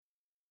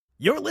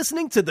You're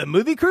listening to the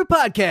Movie Crew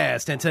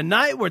Podcast, and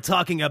tonight we're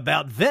talking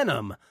about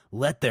Venom.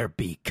 Let there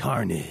be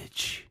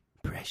carnage.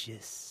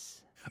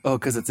 Precious. Oh,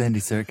 because it's Andy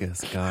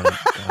Serkis. Got it.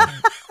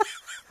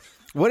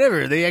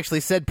 Whatever. They actually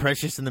said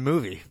Precious in the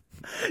movie.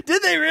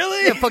 Did they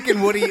really? Yeah,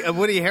 fucking Woody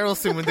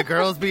Harrelson when the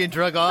girl's being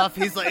drug off.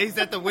 He's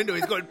at the window.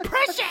 He's going,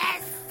 Precious!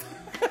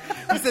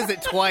 He says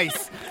it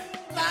twice.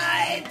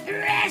 My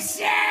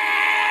precious!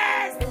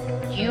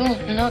 You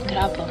no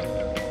trouble.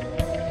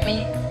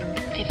 Me,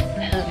 Fifth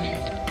Element.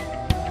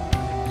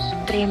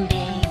 Supreme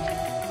Being.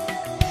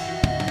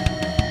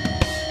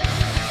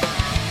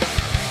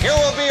 You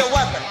will be a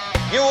weapon.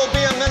 You will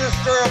be a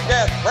minister of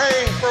death,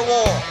 praying for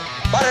war.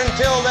 But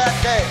until that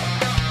day,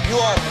 you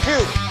are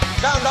cute.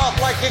 Sound off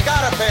like you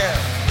got a pair.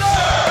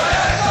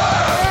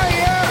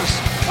 Yes.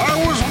 I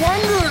was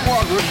wondering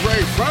what would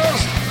break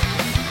first.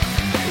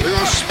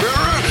 Your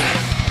spirit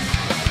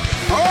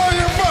or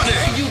your body?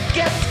 You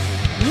get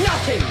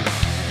nothing.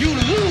 You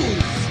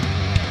lose.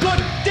 Good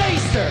day,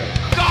 sir.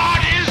 God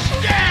is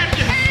dead.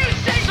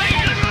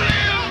 Satan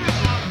lives.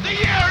 The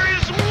year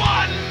is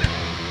won.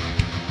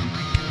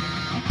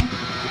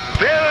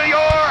 Fill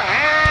your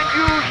hand,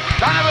 you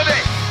son of a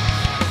bitch.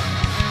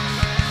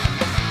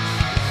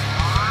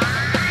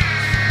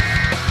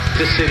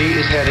 The city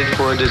is headed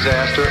for a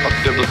disaster of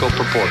biblical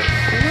proportion.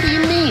 What do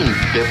you mean,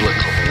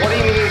 biblical? What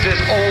he means is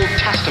Old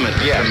Testament,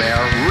 Mr.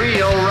 Mayor.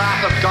 Real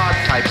wrath of God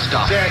type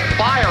stuff. There's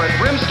fire and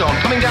brimstone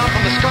coming down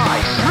from the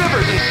skies.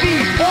 Rivers and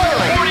seas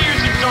boiling. 40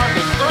 years of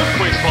darkness,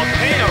 earthquakes,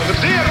 volcanoes, the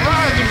dead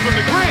rising from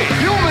the grave.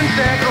 Human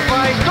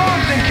sacrifice,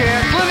 dogs and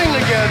cats living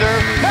together.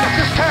 Mass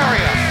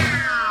hysteria.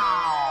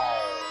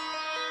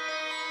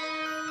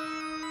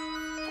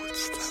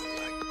 Wouldst thou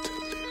like to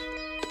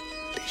live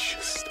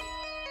deliciously?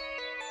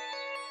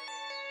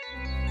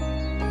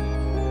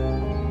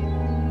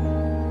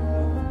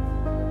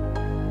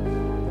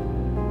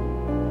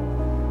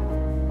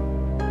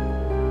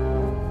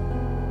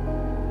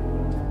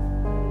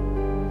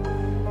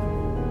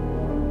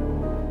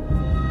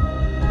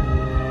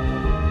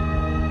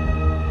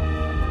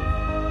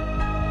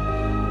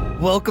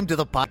 Welcome to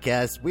the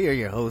podcast. We are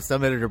your hosts.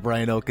 I'm editor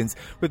Brian Elkins.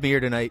 With me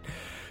here tonight,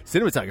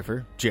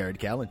 cinematographer Jared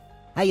Callen.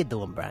 How you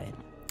doing, Brian?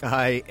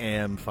 I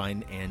am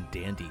fine and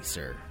dandy,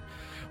 sir.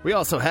 We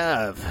also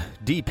have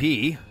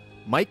DP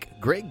Mike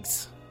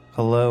Griggs.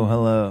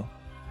 Hello.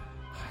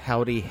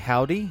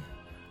 Howdy.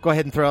 Go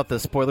ahead and throw out the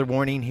spoiler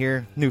warning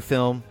here. New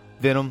film,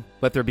 Venom,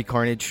 Let There Be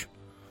Carnage.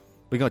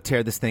 We're going to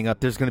tear this thing up.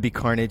 There's going to be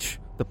carnage.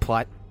 The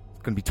plot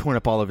is going to be torn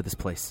up all over this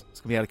place. It's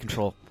going to be out of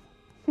control.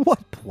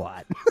 What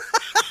plot?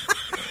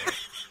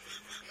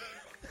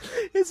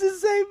 It's the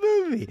same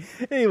movie.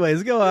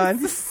 Anyways, go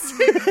on. Is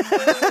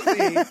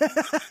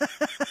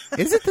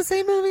it the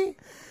same movie?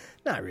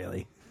 Not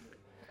really.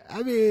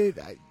 I mean,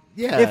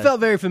 yeah. It felt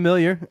very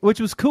familiar, which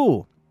was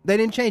cool. They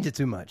didn't change it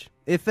too much.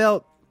 It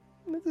felt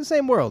the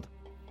same world,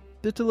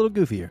 just a little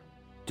goofier.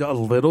 A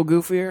little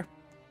goofier?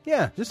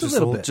 Yeah, just a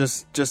little bit.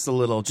 Just a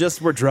little.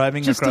 Just we're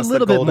driving Just across a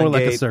little the bit Golden more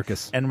like a Gate,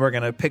 circus. and we're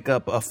going to pick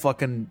up a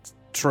fucking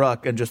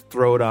truck and just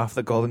throw it off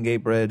the Golden Gate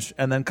Bridge,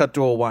 and then cut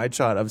to a wide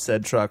shot of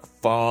said truck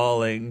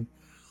falling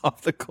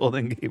off the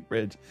Golden Gate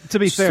Bridge. To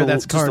be fair,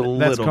 that's just a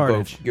little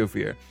Carnage.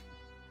 goofier.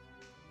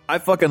 I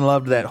fucking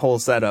loved that whole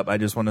setup. I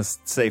just want to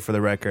say for the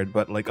record,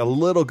 but like a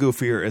little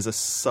goofier is a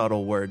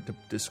subtle word to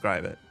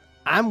describe it.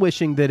 I'm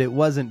wishing that it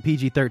wasn't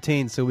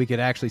PG-13 so we could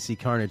actually see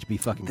Carnage be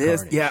fucking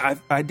Carnage. Yeah,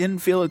 I didn't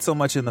feel it so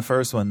much in the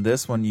first one.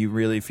 This one, you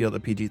really feel the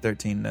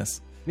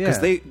PG-13-ness. Yeah. Because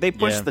they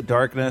push the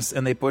darkness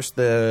and they push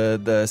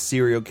the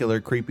serial killer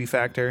creepy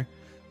factor,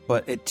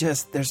 but it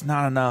just, there's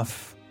not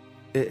enough.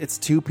 It's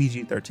too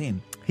PG-13.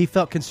 He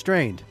felt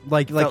constrained.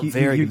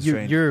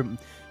 Constrained.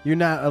 You're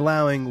not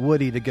allowing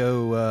Woody to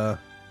go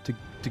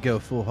to go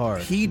full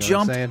hard. He you know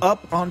jumped what I'm saying?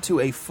 up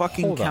onto a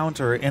fucking Hold on.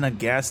 counter in a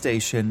gas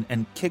station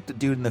and kicked a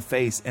dude in the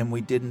face, and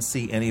we didn't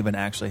see any of it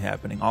actually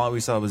happening. All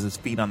we saw was his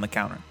feet on the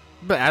counter.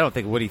 But I don't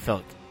think Woody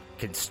felt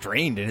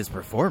constrained in his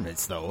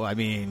performance, though. I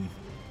mean,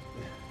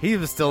 he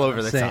was still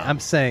over the top. I'm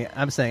saying.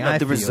 Not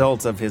the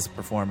results of his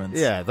performance.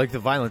 Yeah, like the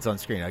violence on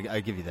screen.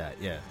 I give you that.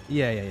 Yeah.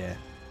 Yeah.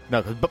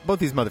 No, 'cause both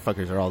these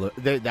motherfuckers are all.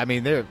 They're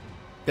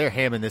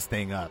hamming this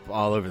thing up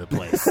all over the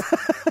place.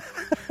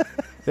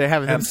 They're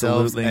having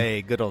themselves Absolutely.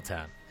 a good old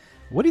time.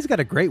 Woody's got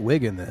a great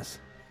wig in this.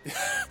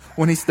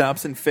 When he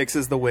stops and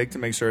fixes the wig to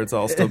make sure it's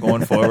all still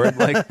going forward,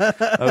 like,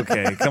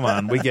 okay, come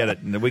on, we get it,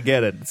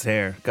 it's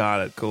hair, got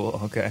it, cool,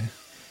 okay.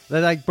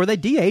 Were they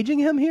de-aging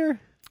him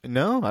here?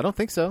 No, I don't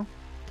think so.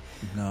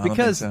 No,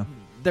 Because I don't think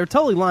they're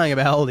totally lying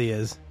about how old he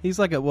is. He's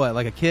like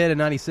a kid in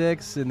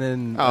 96, and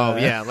then Oh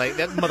yeah, like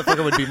that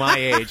motherfucker would be my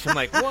age. I'm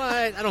like, what?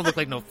 I don't look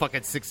like no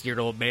fucking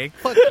 60-year-old man.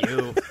 Fuck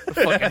you.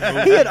 Fucking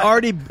movie. he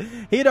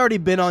had already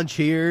been on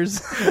Cheers,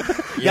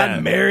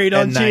 got married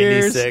on in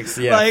Cheers. 96,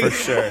 yeah, for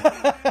sure.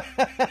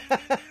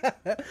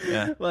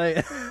 Yeah.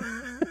 Like,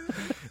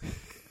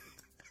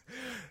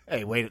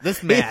 Hey, wait,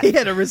 this math. he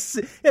had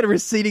a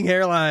receding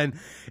hairline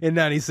in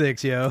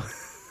 96, yo.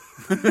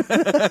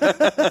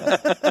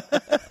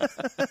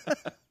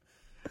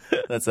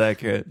 That's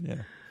accurate,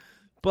 yeah.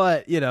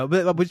 But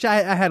which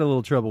I had a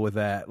little trouble with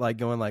that, like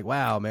going like,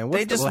 wow, man,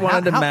 they just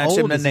wanted to match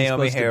him to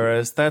Naomi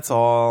Harris. That's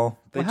all.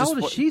 How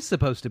old is she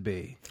supposed to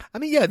be? I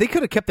mean, yeah, they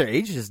could have kept their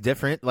ages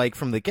different, like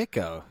from the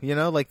get-go.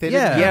 Like they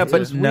didn't. Yeah,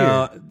 but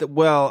no.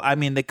 Well, I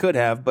mean, they could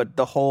have, but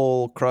the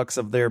whole crux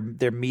of their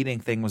meeting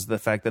thing was the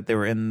fact that they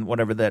were in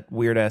whatever that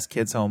weird ass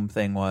kids' home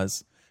thing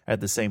was at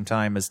the same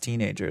time as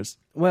teenagers.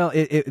 Well,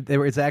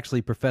 it's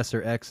actually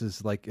Professor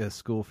X's like a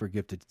school for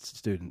gifted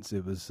students.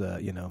 It was,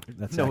 that's no,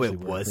 actually it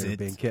where wasn't. they were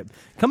being kept.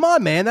 Come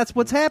on, man, that's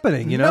what's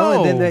happening,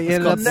 No, and then they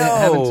ended up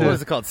having to. What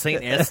is it called?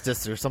 Saint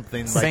Estes or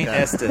something like that. Saint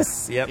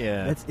Estes. Yep.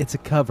 Yeah. It's a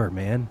cover,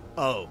 man.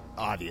 Oh,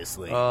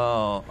 obviously.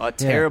 Oh, a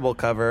terrible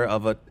cover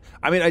of a.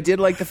 I mean, I did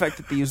like the fact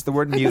that they used the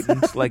word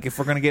mutant. Like, if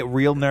we're gonna get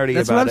real nerdy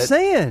that's about what I'm it,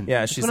 saying.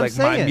 Yeah, That's she's what I'm like,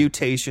 my saying.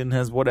 mutation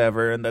has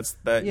whatever, and that's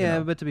that. Yeah,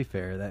 but to be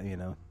fair, that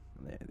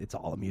it's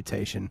all a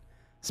mutation.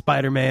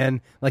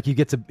 Spider-Man, like you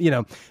get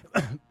to,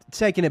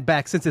 taking it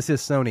back since this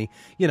is Sony,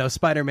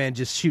 Spider-Man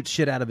just shoots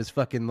shit out of his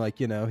fucking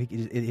he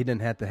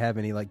didn't have to have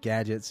any like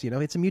gadgets.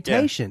 It's a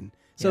mutation. Yeah.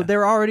 So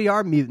there already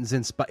are mutants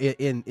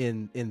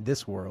in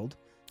this world.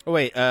 Oh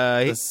wait, the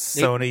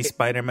Sony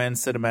Spider-Man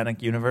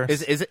cinematic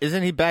universe.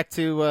 Isn't he back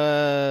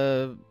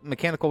to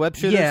mechanical web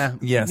shooters? Yeah,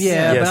 yes,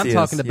 yeah. Yes, but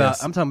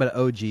I'm talking about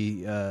OG.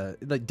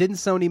 Like, didn't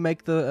Sony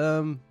make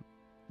the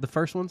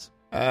first ones?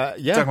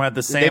 Yeah, talking about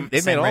the same.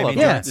 They've made all of them.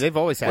 Yeah. They've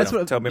always had. That's them.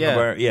 what Tobey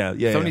Maguire. Yeah.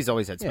 Sony's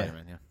always had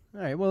Spider-Man. Yeah.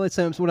 All right. Well, it's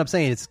what I'm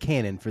saying. It's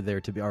canon for there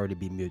to already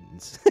be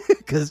mutants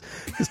because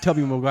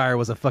Tobey Maguire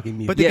was a fucking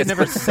mutant. But they could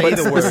never say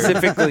the word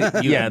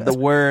specifically. Yeah, the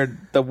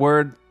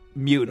word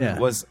mutant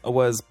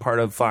was part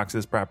of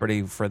Fox's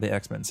property for the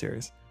X-Men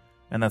series,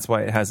 and that's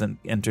why it hasn't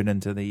entered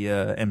into the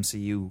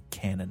MCU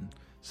canon.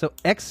 So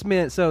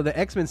the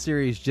X-Men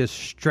series just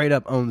straight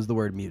up owns the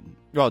word mutant.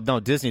 Well, no,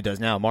 Disney does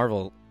now.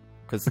 Marvel.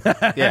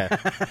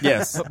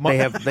 Yes, they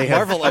have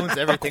Marvel owns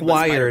everything.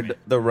 Acquired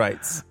the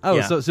rights. Oh,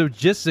 yeah. so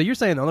you're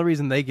saying the only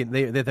reason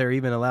that they're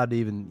even allowed to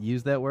even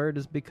use that word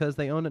is because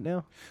they own it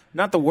now?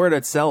 Not the word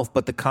itself,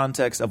 but the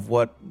context of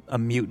what a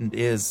mutant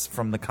is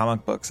from the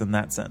comic books in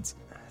that sense.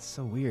 That's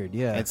so weird.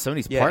 Yeah, and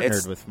Sony's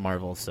partnered with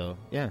Marvel, so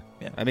yeah.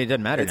 I mean, it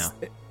doesn't matter now.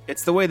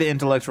 It's the way the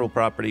intellectual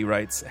property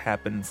rights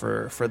happen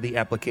for the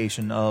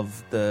application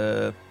of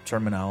the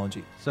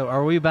terminology. So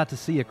are we about to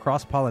see a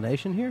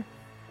cross-pollination here?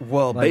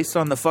 Well, based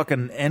on the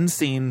fucking end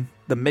scene,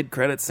 the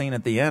mid-credit scene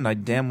at the end, I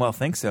damn well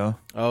think so.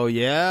 Oh,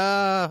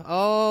 yeah.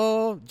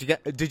 Oh,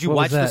 did you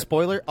watch the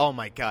spoiler? Oh,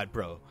 my God,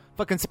 bro.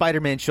 Fucking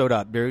Spider-Man showed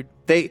up, dude.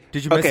 Did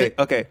you miss it?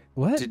 Okay.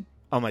 What?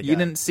 Oh, my God. You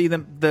didn't see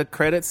the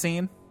credit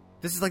scene?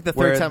 This is like the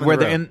third time where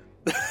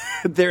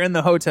they're in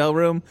the hotel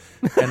room,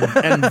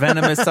 and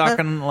Venom is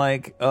talking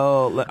like,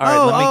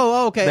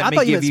 okay. I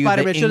thought you meant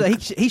Spider-Man shows up.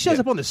 He shows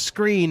up on the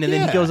screen, and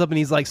then he goes up and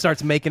he's like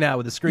starts making out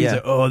with the screen. He's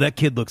like, oh, that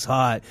kid looks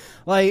hot.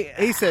 Like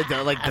he said,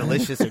 like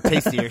delicious or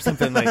tasty or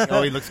something. Like,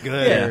 oh, he looks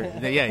good.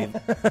 He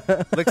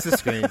licks the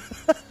screen.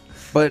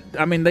 But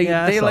I mean,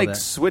 they like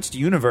switched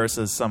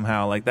universes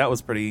somehow. Like that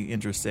was pretty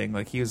interesting.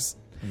 Like he was,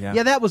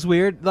 yeah, that was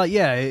weird. Like,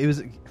 yeah, it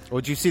was. Well,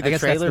 did you see the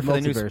trailer for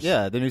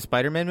the new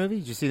Spider-Man movie?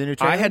 Did you see the new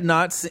trailer?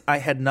 I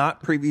had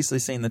not previously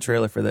seen the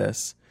trailer for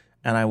this,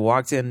 and I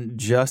walked in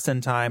just in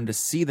time to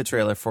see the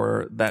trailer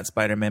for that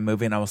Spider-Man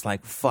movie, and I was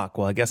like, fuck,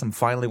 well, I guess I'm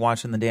finally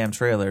watching the damn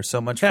trailer.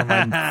 So much for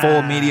my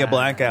full media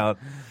blackout.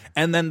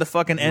 And then the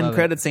fucking end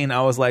credit scene,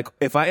 I was like,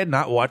 if I had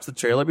not watched the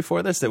trailer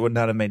before this, it would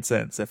not have made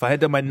sense. If I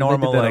had done my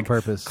normal, like,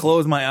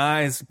 close my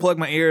eyes, plug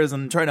my ears,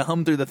 and try to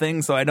hum through the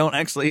thing so I don't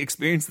actually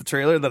experience the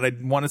trailer that I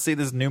want to see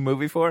this new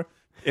movie for,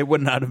 it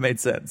would not have made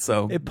sense.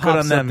 So it good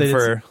on them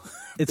for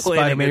it's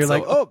Spider-Man. You're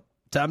like, oh,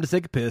 time to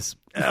take a piss.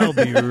 I'll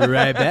be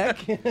right back.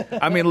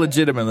 I mean,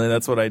 legitimately,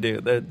 that's what I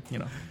do.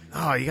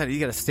 Oh, you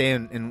got to stay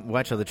and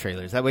watch all the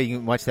trailers. That way you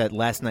can watch that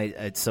Last Night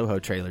at Soho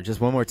trailer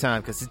just one more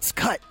time because it's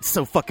cut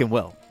so fucking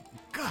well.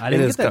 God, I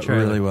didn't get that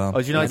trailer really well. Oh,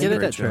 did you not get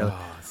that trailer?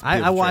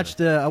 I watched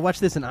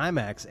this in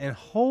IMAX, and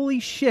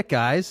holy shit,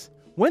 guys!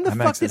 When the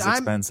fuck did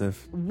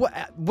expensive?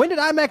 When did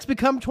IMAX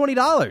become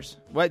 $20?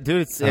 What,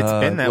 dude? It's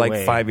been that like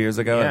way. 5 years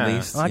ago at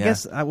least. Well, I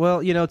guess.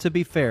 Well, to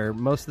be fair,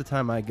 most of the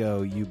time I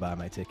go, you buy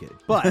my ticket,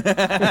 but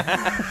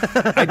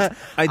I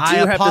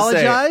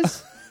apologize. To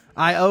say,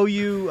 I owe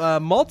you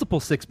multiple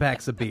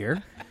 6-packs of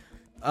beer.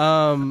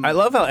 I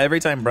love how every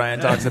time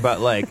Brian talks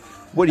about like,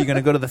 what are you going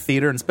to go to the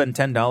theater and spend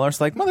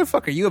 $10? Like,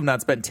 motherfucker, you have not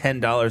spent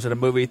 $10 at a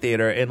movie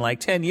theater in like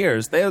 10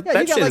 years. That you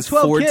got shit like is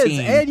 12 14 kids,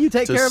 and you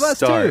take care of us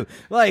too.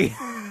 Like,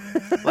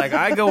 like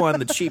I go on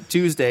the cheap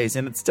Tuesdays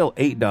and it's still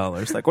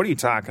 $8. Like, what are you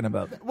talking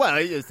about? Well,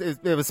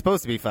 it was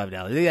supposed to be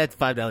 $5. They had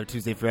 $5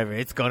 Tuesday forever.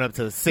 It's gone up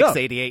to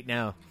 $6.88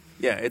 now.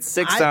 Yeah, it's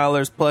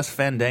 $6 plus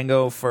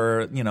Fandango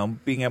for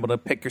being able to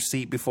pick your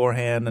seat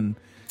beforehand and.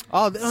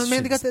 Oh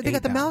man, they got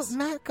the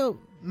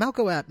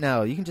Malco app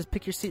now. You can just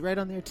pick your seat right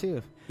on there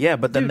too. Yeah,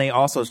 but then they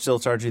also still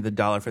charge you the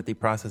 $1.50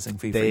 processing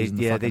fee for using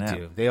the fucking app.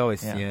 Do. They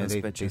always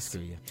they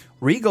screw you.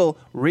 Regal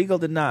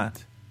did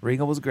not.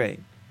 Regal was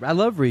great. I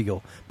love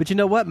Regal. But you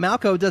know what?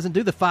 Malco doesn't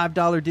do the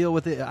 $5 deal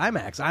with the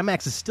IMAX.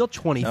 IMAX is still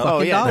 $20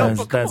 fucking dollars.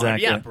 No, come on.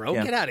 Yeah, bro.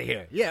 Get out of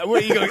here. Yeah,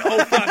 where are you going?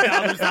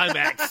 $5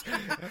 IMAX.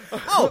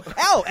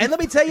 And let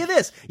me tell you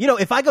this.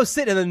 If I go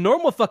sit in a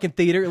normal fucking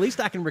theater, at least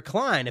I can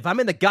recline. If I'm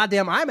in the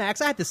goddamn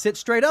IMAX, I have to sit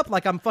straight up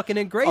like I'm fucking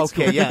in grade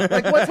school. Okay, yeah.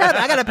 Like, what's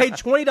happening? I got to pay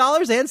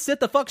 $20 and sit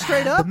the fuck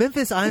straight up? The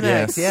Memphis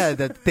IMAX, yeah.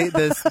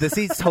 The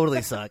seats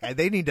totally suck.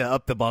 They need to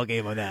up the ball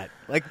game on that.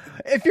 Like,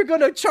 if you're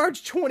going to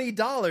charge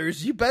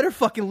 $20, you better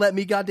fucking let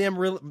me goddamn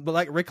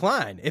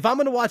recline. If I'm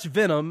going to watch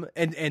Venom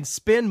and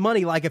spend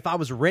money like if I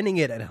was renting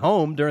it at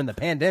home during the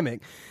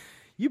pandemic,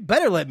 you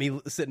better let me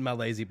sit in my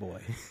lazy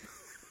boy.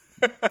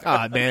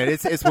 Oh, man,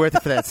 it's worth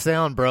it for that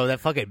sound, bro. That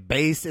fucking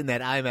bass in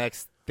that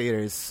IMAX theater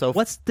is so...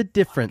 What's the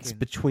difference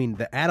between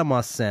the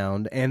Atmos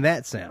sound and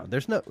that sound?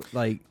 There's no,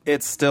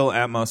 It's still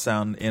Atmos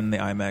sound in the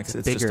IMAX.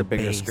 It's just a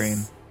bigger screen.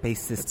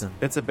 Bass system.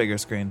 It's a bigger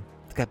screen.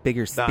 It's got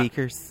bigger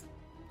speakers.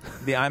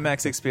 The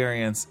IMAX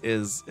experience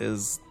is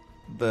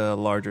the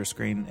larger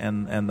screen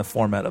and the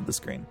format of the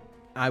screen.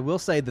 I will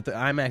say that the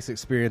IMAX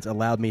experience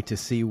allowed me to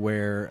see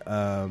where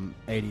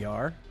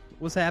ADR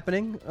was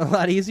happening a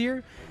lot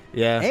easier.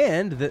 Yeah,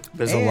 and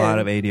there's a lot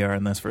of ADR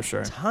in this for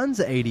sure.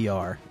 Tons of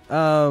ADR.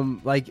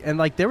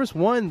 There was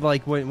one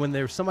when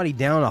there was somebody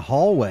down a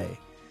hallway,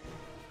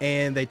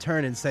 and they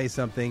turn and say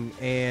something,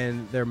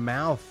 and their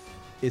mouth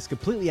is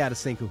completely out of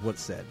sync with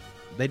what's said.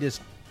 They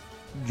just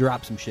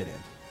drop some shit in.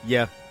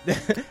 Yeah.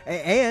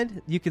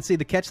 And you can see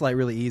the catchlight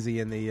really easy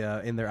in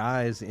their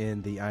eyes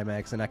in the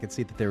IMAX, and I could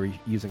see that they were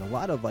using a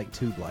lot of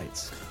tube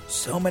lights.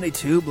 So many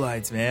tube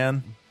lights,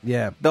 man.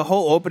 Yeah. The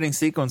whole opening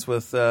sequence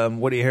with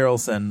Woody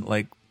Harrelson,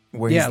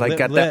 where he's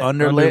got that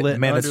underlit,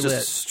 man, it's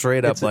just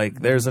straight up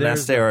there's an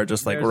Astera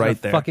just right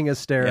there. Fucking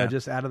Astera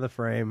just out of the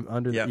frame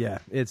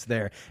it's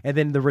there. And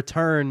then the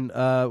return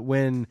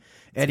when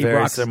Eddie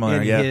Brock's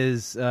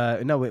his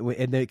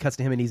and it cuts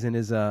to him and he's in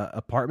his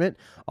apartment.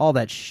 All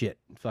that shit.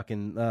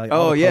 Fucking man.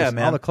 All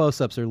the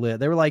close-ups are lit.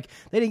 They were they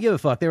didn't give a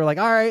fuck. They were like,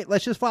 all right,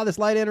 let's just fly this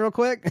light in real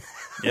quick.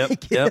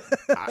 Yep.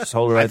 Just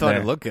hold it right there. I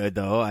thought it looked good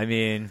though. I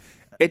mean,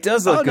 it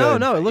does look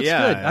good. No, it looks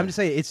good. I'm just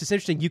saying, it's just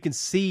interesting. You can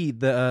see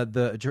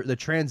the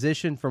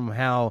transition from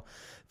how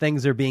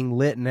things are being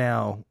lit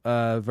now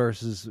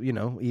versus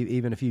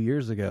even a few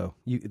years ago.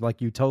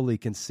 You totally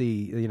can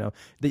see.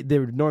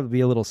 There would normally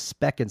be a little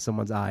speck in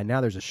someone's eye.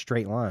 Now there's a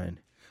straight line.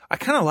 I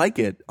kind of like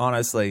it,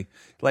 honestly.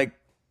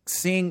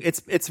 Seeing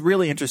it's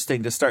really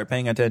interesting to start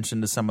paying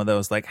attention to some of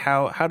those,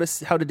 how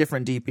do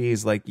different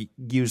DPs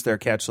use their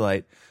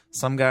catchlight.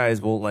 Some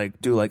guys will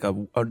do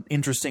an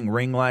interesting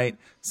ring light.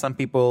 Some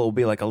people will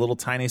be a little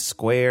tiny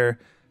square.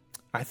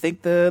 I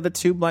think the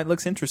tube light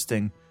looks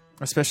interesting,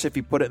 especially if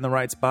you put it in the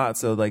right spot.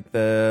 So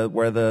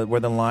where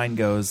the line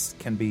goes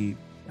can be.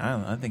 I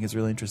don't know. I think it's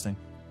really interesting.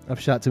 I've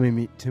shot too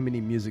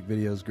many music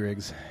videos,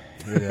 Griggs.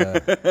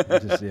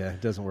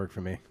 It doesn't work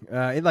for me.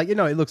 It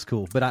looks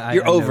cool, but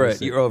you're over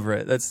it. You're over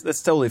it. That's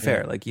totally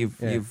fair.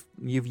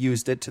 You've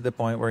used it to the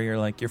point where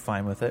you're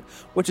fine with it,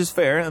 which is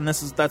fair. And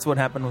that's what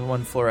happened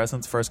when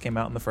fluorescence first came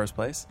out in the first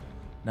place.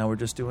 Now we're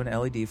just doing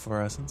LED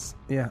fluorescence.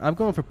 Yeah, I'm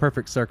going for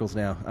perfect circles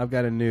now. I've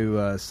got a new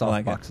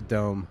softbox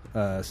dome,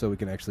 so we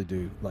can actually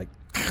do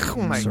Oh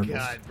my circles.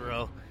 God,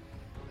 bro!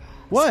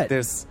 What?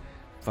 There's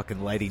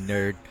fucking lighting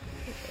nerd.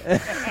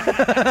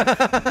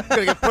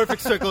 Gonna get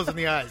perfect circles in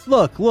the eyes.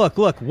 Look.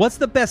 What's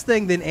the best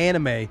thing than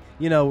anime?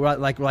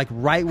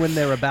 Right when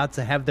they're about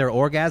to have their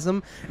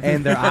orgasm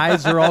and their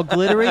eyes are all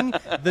glittering,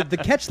 the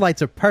catch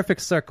lights are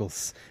perfect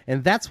circles,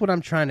 and that's what I'm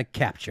trying to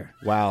capture.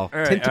 Wow,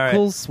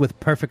 tentacles with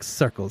perfect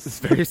circles. It's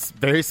very,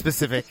 very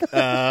specific.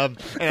 And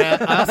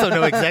I also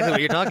know exactly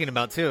what you're talking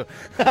about too.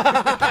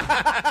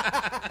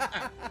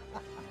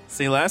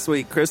 See, last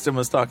week Kristen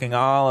was talking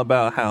all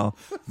about how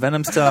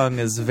Venom's tongue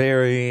is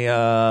very,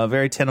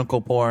 very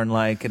tentacle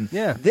porn-like, and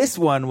this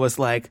one was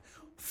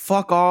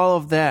fuck all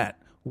of that.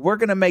 We're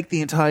gonna make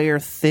the entire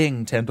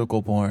thing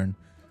tentacle porn.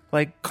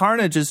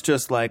 Carnage is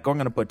just I'm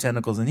gonna put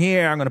tentacles in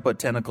here, I'm gonna put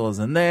tentacles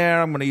in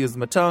there, I'm gonna use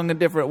my tongue in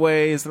different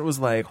ways. And it was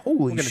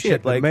holy shit!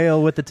 Check the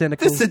mail with the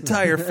tentacles. This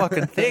entire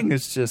fucking thing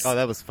is just. Oh,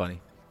 that was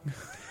funny.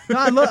 No,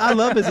 I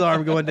love his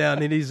arm going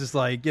down, and he's just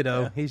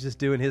he's just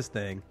doing his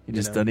thing. He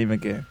just doesn't even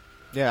care.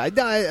 Yeah, I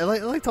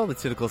liked all the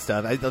tentacle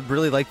stuff. I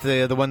really liked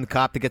the one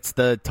cop that gets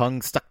the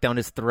tongue stuck down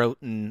his throat,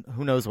 and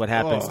who knows what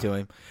happens to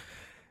him.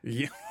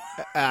 Yeah.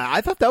 I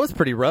thought that was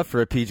pretty rough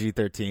for a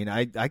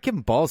PG-13. I give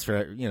him balls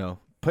for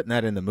putting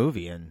that in the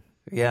movie. And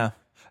yeah,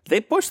 they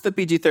pushed the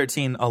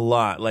PG-13 a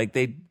lot.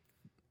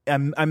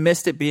 I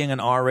missed it being an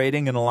R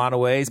rating in a lot of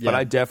ways, but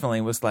I definitely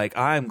was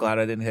I'm glad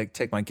I didn't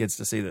take my kids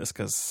to see this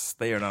because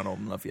they are not old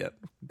enough yet.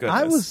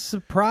 Goodness. I was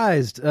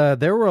surprised.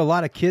 There were a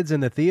lot of kids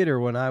in the theater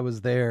when I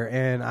was there,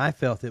 and I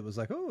felt it was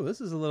oh, this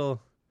is a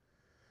little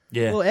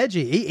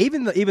edgy.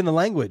 Even the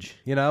language,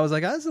 I was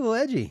this is a little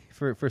edgy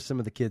for some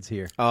of the kids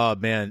here. Oh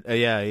man,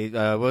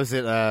 what was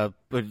it?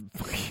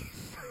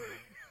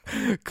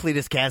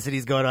 Cletus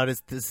Cassidy's going on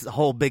this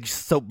whole big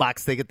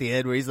soapbox thing at the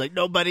end where he's like,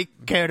 nobody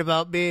cared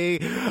about me.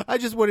 I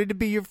just wanted to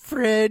be your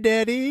friend,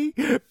 Eddie.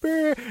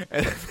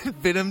 And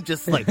Venom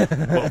just like,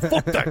 well,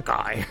 fuck that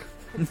guy.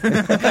 And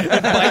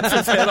bites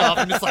his head off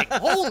and just like,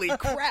 holy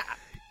crap.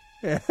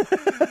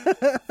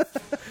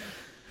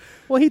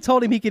 Well, he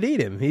told him he could eat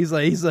him. He's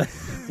like,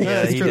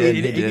 Yeah, he he could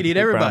did. eat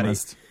everybody.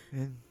 Promised.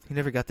 And he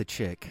never got the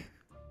chick.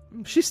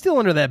 She's still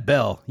under that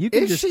bell. You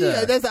can Is just, she?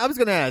 I was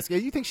going to ask.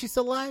 You think she's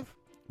still alive?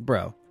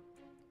 bro.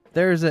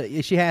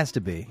 She has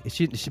to be.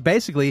 She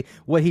basically,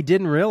 what he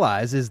didn't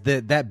realize is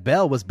that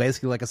bell was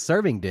basically like a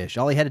serving dish.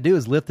 All he had to do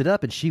is lift it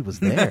up, and she was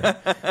there.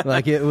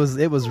 Like it was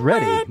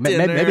ready.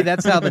 Maybe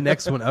that's how the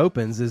next one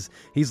opens. Is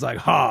he's like,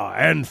 "Ha,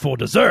 and for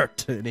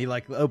dessert," and he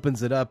like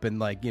opens it up and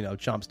like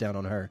chomps down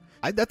on her.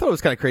 I thought it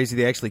was kind of crazy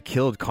they actually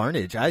killed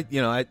Carnage. I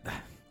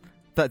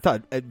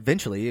thought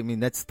eventually. I mean,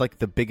 that's like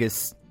the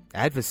biggest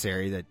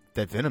adversary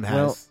that Venom has.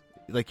 Well,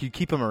 like you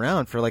keep him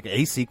around for like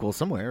a sequel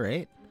somewhere,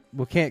 right?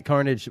 Well, can't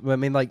Carnage? I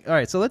mean, like, all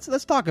right. So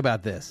let's talk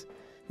about this.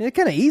 It's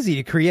kind of easy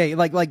to create.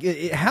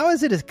 How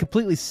is it a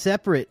completely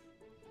separate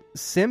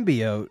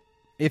symbiote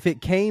if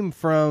it came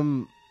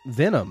from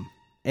Venom?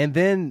 And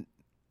then,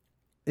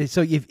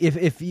 so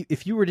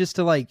if you were just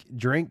to like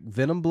drink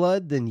Venom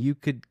blood, then you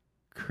could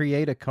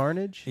create a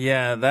Carnage?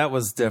 Yeah, that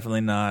was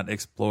definitely not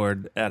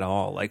explored at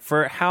all. Like,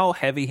 for how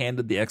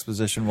heavy-handed the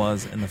exposition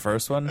was in the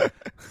first one,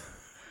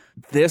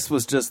 this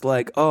was just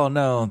like, oh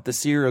no, the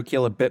serial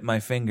killer bit my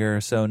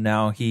finger, so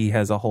now he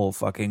has a whole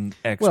fucking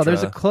extra. Well,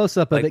 there's a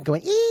close-up of it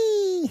going,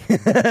 ee!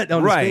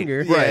 on his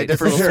finger. Right, yeah,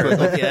 for sure.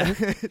 Yeah,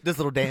 this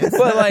little dance.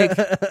 But like,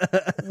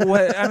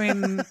 what? I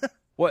mean,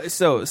 what?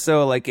 So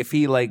like, if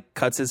he like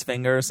cuts his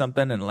finger or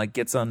something and like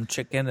gets on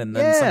chicken, and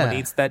then someone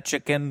eats that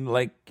chicken,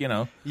 like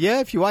Yeah,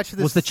 if you watch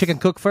this, Was the chicken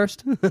cooked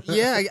first?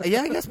 yeah.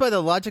 I guess by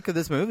the logic of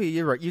this movie,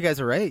 you're right. You guys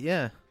are right.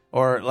 Yeah.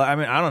 Or I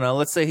mean, I don't know.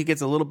 Let's say he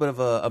gets a little bit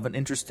of an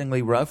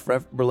interestingly rough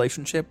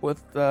relationship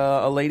with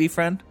a lady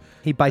friend.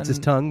 He bites his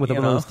tongue with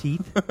one of his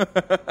teeth.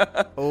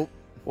 Oh,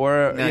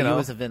 Or now you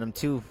was a Venom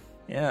too.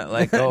 yeah,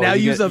 like Now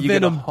you use get- a you get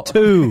Venom whole-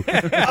 2.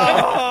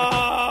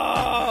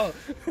 Oh!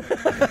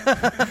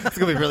 It's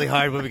gonna be really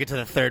hard when we get to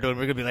the third one.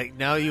 We're gonna be like,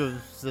 now you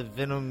was the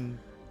Venom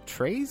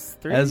Trace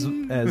 3? As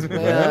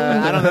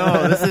well. I don't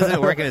know. This isn't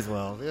working as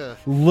well. Yeah.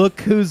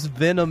 Look who's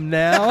Venom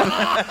now.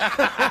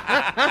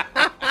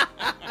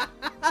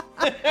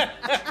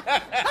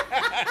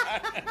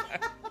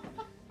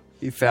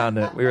 He found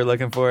it. We were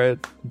looking for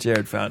it.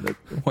 Jared found it.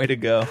 Way to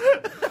go.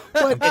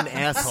 What an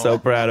asshole. So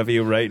proud of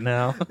you right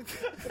now.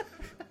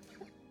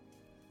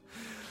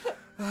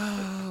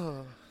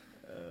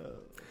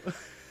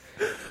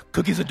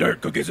 Cookies and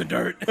dirt, cookies and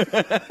dirt.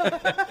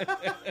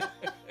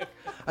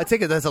 I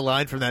take it that's a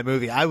line from that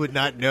movie. I would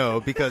not know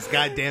because,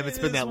 goddamn, it's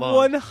been that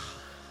long.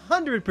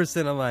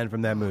 100% a line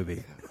from that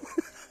movie.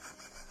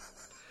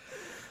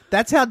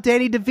 That's how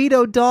Danny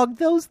DeVito dogged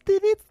those.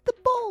 It's the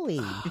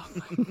bully.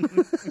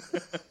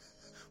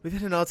 We've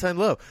hit an all-time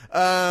low.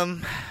 We're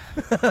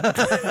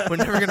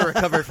never going to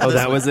recover from Oh, this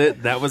that one. was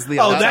it? That was the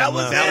That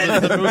was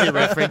the movie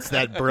reference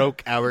that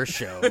broke our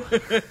show.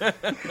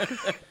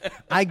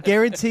 I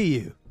guarantee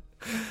you,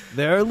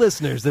 there are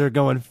listeners that are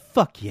going,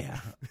 fuck yeah.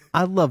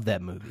 I love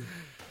that movie.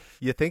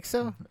 You think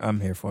so? I'm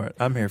here for it.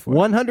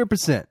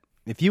 100%.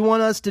 If you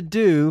want us to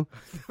do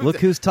Look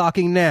Who's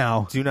Talking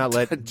Now, Do not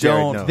let Don't.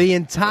 Jared know. the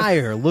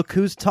entire Look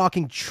Who's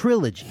Talking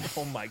trilogy,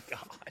 Oh my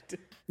god.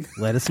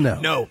 let us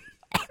know.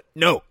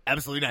 No,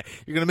 absolutely not.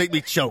 You're going to make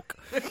me choke.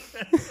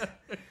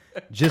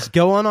 Just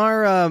go on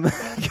our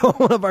go on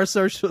one of our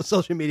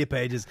social media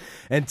pages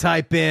and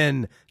type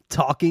in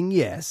Talking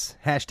Yes.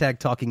 Hashtag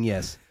Talking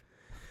Yes.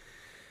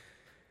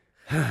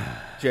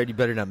 Jared, you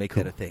better not make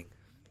that a thing.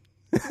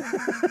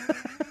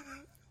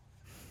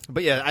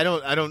 But yeah, I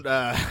don't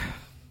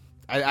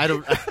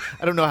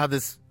know how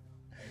this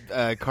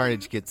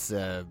Carnage gets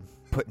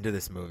put into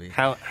this movie.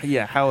 How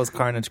is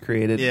Carnage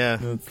created? Yeah.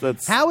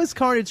 That's How is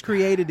Carnage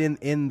created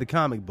in the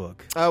comic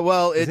book?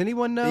 Well, Does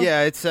anyone know?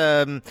 Yeah, it's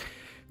the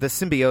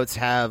symbiotes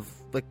have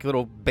like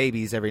little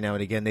babies every now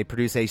and again. They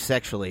produce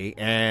asexually,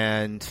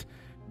 and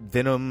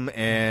Venom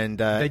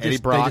and Eddie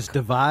Brock. They just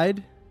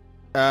divide.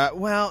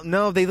 Well,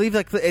 no, they leave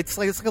it's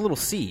like a little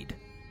seed.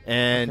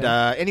 And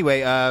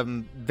anyway,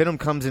 Venom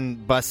comes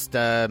and busts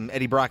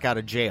Eddie Brock out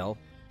of jail,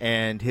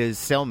 and his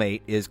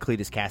cellmate is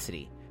Cletus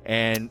Cassidy.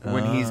 And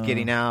when he's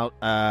getting out,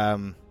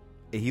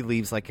 he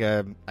leaves like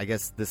I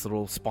guess this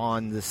little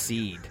spawn, the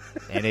seed,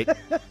 and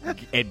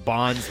it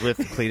bonds with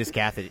Cletus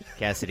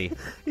Cassidy.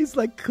 He's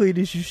like,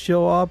 Cletus, you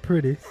show all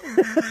pretty.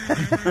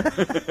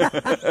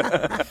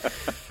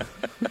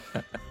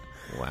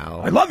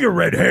 Wow! I love your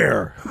red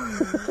hair.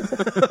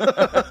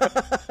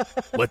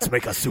 Let's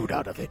make a suit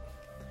out of it.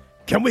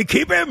 Can we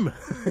keep him?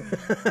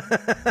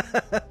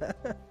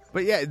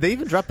 But yeah, they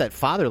even dropped that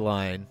father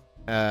line.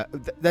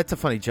 That's a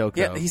funny joke.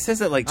 yeah. though. He says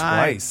it like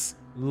twice.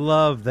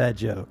 Love that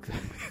joke.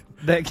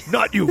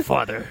 Not you,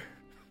 father.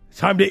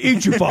 Time to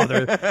eat you,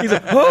 father. He's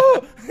like,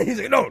 oh! He's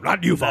like, no,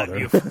 not you, father.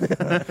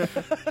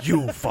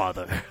 You,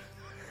 father.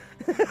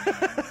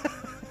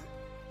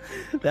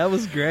 That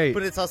was great.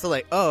 But it's also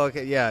like, oh,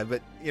 okay, yeah,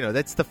 but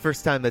that's the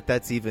first time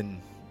that's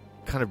even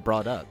kind of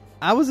brought up.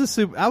 I was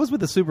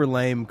with a super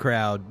lame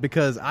crowd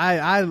because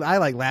I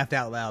like laughed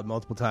out loud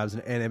multiple times,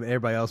 and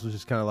everybody else was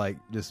just kind of like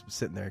just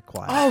sitting there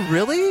quiet. Oh,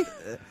 really?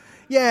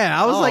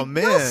 Yeah, I was like,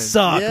 man. "You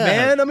suck, Yeah.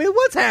 man." I mean,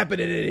 what's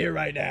happening in here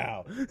right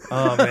now?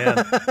 Oh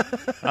man,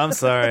 I'm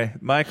sorry.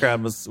 My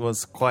crowd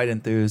was quite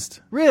enthused.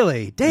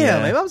 Really? Damn.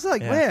 Yeah. Man. I was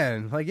like, Yeah.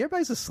 man, like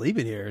everybody's asleep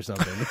in here or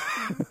something.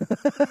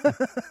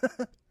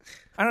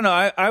 I don't know.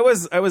 I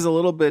was a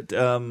little bit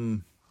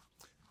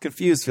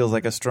confused. Feels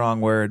like a strong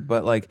word,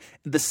 but like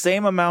the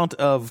same amount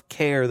of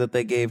care that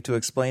they gave to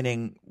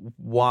explaining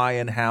why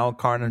and how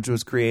Carnage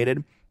was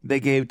created,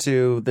 they gave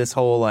to this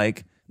whole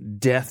like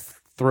death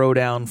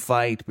throwdown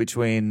fight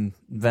between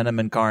Venom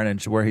and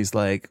Carnage, where he's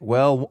like,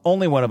 well,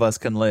 only one of us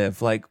can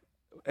live. Like,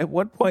 at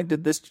what point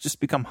did this just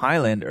become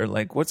Highlander?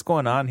 Like, what's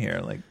going on here?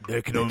 Like,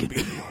 There can only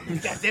be one.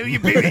 God damn you,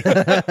 baby. By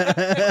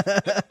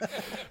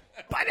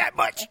that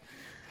much.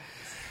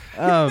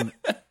 Well,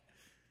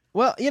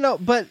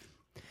 but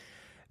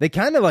they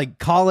kind of like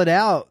call it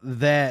out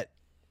that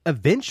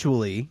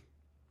eventually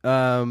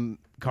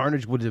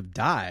Carnage would have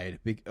died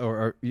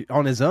or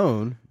on his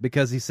own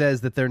because he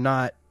says that they're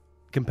not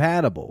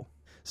compatible.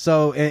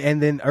 So,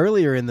 and then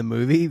earlier in the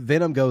movie,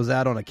 Venom goes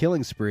out on a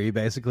killing spree,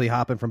 basically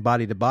hopping from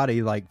body to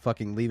body, like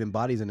fucking leaving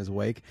bodies in his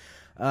wake.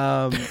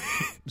 So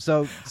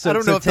I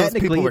don't know if those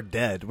people were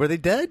dead. Were they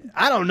dead?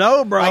 I don't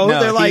know, bro.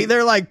 No,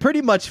 they're like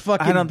pretty much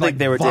fucking. I don't think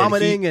they were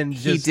vomiting dead. and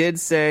He just. did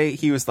say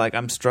he was like,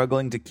 I'm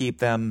struggling to keep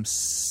them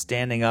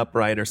standing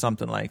upright or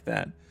something like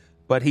that.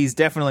 But he's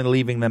definitely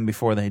leaving them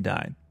before they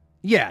died.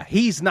 Yeah,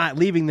 he's not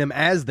leaving them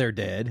as they're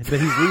dead, but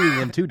he's leaving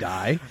them to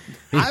die.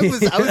 I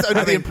was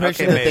under the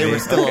impression okay, that they maybe. were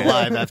still Okay.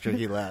 alive after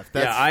he left.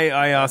 Yeah,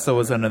 I also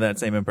was under that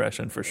same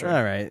impression for sure.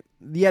 All right.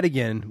 Yet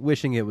again,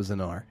 wishing it was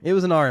an R. It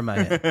was an R in my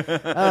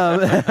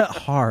head.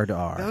 Hard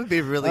R. That would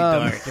be really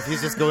dark if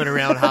he's just going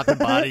around hopping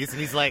bodies and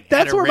he's like,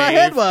 That's at a where my rave.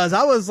 head was.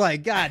 I was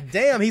like, God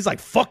damn. He's like,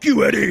 fuck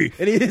you, Eddie.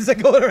 And he's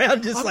like going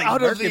around just I'm like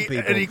out of murking the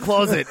people. Eddie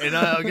closet and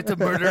I'll get to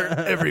murder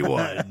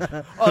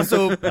everyone.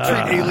 Also, treat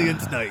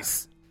aliens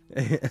nice.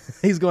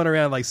 He's going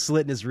around like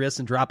slitting his wrists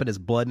and dropping his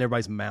blood in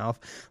everybody's mouth.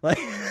 Like,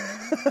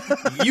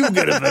 You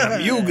get a Venom,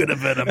 you get a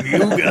Venom, you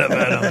get a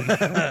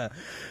Venom.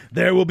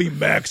 there will be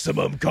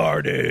maximum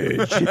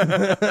carnage. That's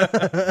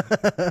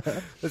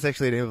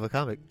actually the name of a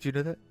comic. Did you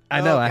know that?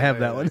 I know. Oh, I okay, have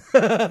that right, one.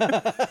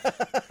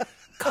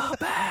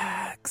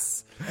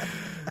 Callbacks.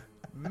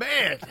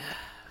 Man.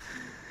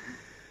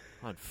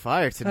 On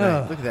fire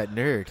tonight. Look at that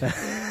nerd.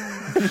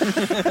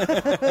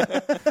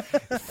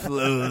 It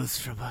flows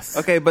from us.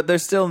 Okay, but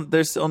there's still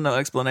no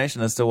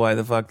explanation as to why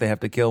the fuck they have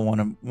to kill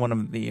one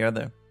of the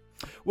other.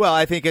 Well,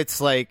 I think it's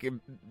like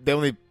the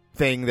only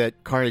thing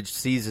that Carnage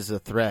sees as a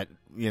threat,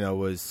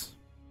 was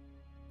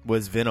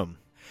Venom.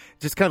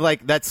 Just kind of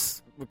like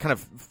that's what kind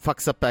of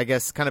fucks up, I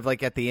guess, kind of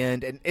like at the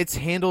end. And it's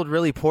handled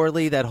really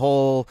poorly. That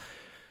whole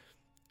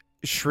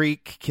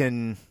Shriek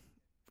can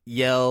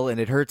yell and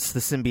it hurts the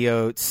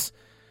symbiotes.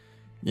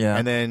 Yeah.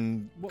 And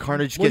then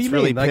Carnage What do gets you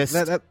really mean? Like, pissed.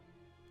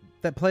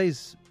 that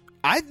plays.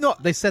 I know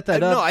They set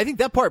that up. No, I think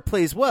that part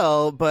plays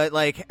well, but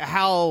like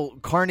how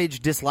Carnage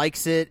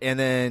dislikes it, and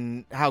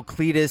then how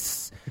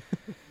Cletus.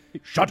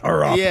 Shut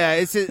her up. Yeah,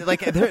 it's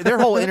like their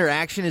whole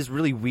interaction is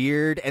really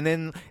weird, and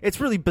then it's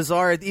really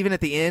bizarre. Even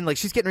at the end, like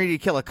she's getting ready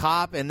to kill a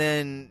cop, and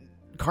then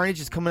Carnage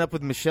is coming up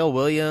with Michelle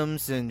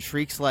Williams, and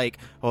Shriek's like,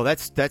 "Oh,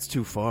 that's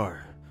too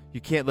far.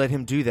 You can't let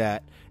him do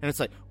that." And it's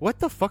like, what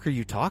the fuck are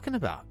you talking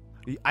about?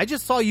 I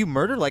just saw you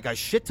murder like a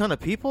shit ton of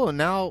people, and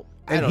now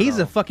And he's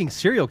a fucking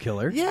serial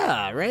killer.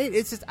 yeah, right.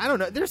 It's just I don't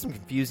know. There's some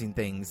confusing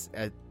things.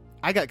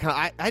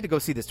 I had to go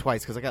see this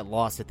twice because I got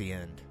lost at the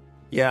end.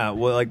 Yeah,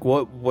 well, like,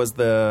 what was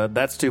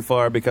that's too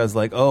far because,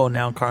 like, oh,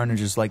 now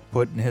Carnage is, like,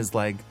 putting his,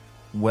 like,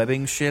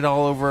 webbing shit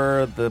all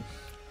over the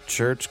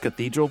church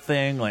cathedral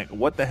thing. Like,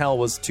 what the hell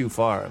was too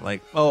far?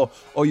 Like, oh,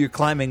 you're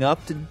climbing up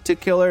to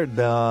kill her?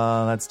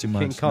 No, that's too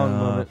much. King Kong No.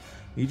 moment.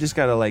 You just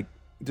gotta, like,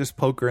 just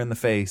poke her in the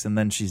face and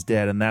then she's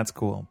dead, and that's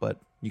cool. But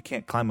you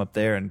can't climb up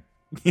there and,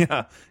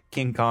 yeah,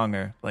 King Kong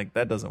her. Like,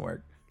 that doesn't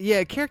work.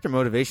 Yeah, character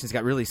motivations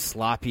got really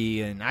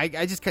sloppy, and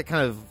I just got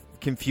kind of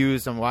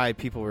confused on why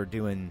people were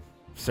doing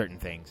certain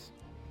things.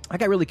 I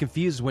got really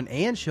confused when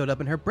Anne showed up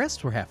and her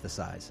breasts were half the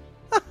size.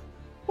 Huh,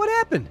 what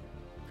happened?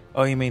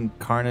 Oh, you mean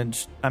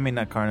Carnage? I mean,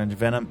 not Carnage.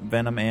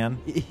 Venom Ann?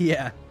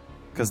 Yeah.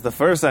 Because the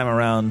first time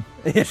around,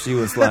 she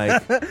was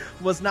like,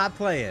 Was not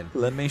playing.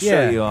 let me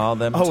show you all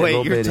them Oh wait,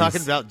 tickle you're bitties.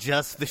 talking about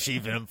just the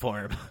She-Venom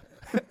form.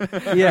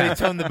 Yeah. They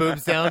toned the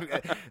boobs down.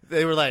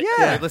 They were like,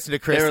 Yeah. they listened to They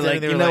Kristen. were like,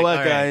 and they you were know what,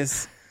 "All right."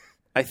 guys?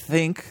 I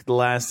think the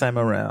last time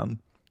around,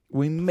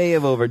 we may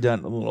have overdone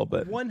it a little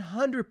bit.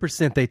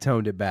 100% they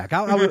toned it back.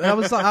 I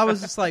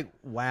was just like,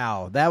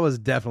 wow, that was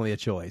definitely a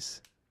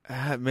choice.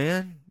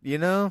 Man,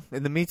 in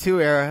the Me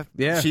Too era,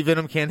 Yeah.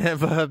 She-Venom can't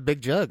have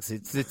big jugs.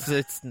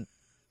 It's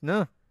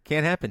no,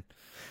 can't happen.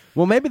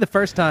 Well, maybe the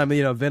first time,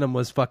 Venom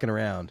was fucking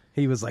around.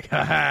 He was like,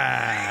 ha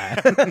ha.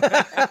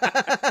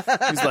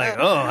 He's like,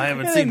 oh, I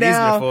haven't seen these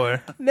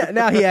before.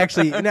 Now he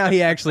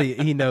actually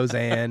he knows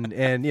Anne,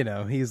 and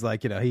he's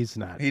like, he's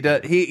not. He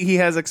does. He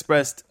has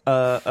expressed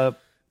an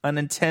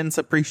intense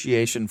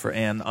appreciation for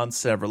Anne on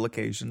several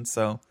occasions.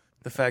 So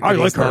the fact that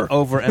he's not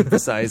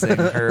overemphasizing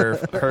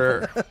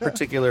her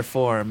particular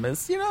form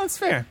is, it's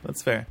fair.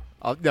 That's fair.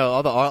 All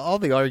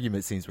the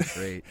argument scenes were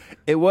great.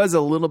 It was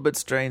a little bit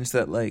strange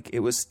that it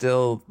was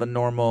still the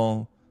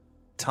normal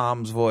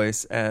Tom's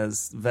voice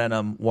as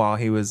Venom while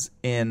he was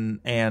in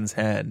Anne's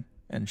head,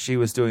 and she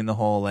was doing the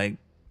whole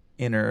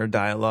inner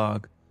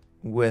dialogue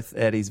with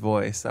Eddie's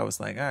voice. I was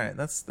like, all right,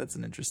 that's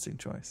an interesting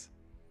choice,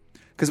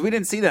 because we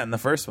didn't see that in the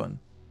first one.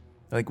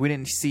 We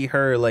didn't see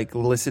her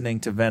listening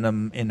to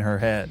Venom in her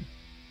head.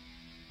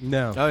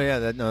 No. Oh yeah,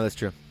 that's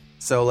true.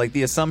 So,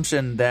 the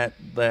assumption that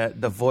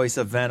the voice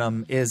of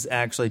Venom is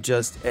actually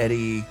just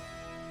Eddie's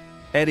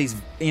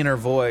inner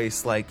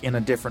voice, in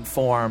a different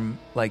form.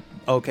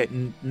 Okay,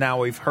 now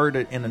we've heard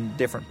it in a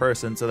different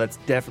person, so that's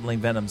definitely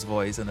Venom's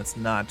voice, and it's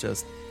not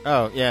just...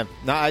 Oh, yeah.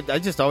 No, I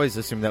just always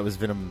assumed that was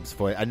Venom's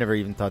voice. I never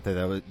even thought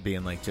that was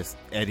being, just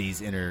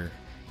Eddie's inner...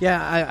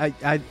 Yeah,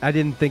 I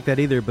didn't think that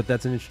either, but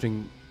that's an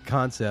interesting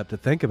concept to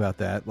think about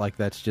that.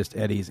 That's just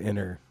Eddie's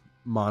inner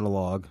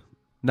monologue,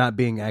 not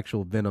being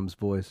actual Venom's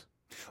voice.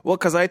 Well,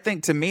 because I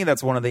think, to me,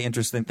 that's one of the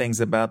interesting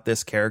things about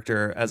this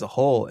character as a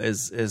whole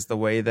is the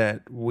way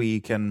that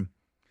we can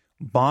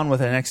bond with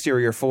an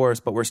exterior force,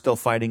 but we're still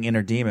fighting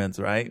inner demons,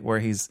 right? Where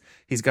he's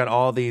got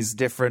all these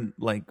different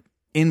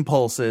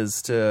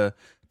impulses to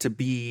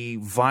be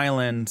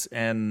violent,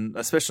 and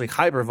especially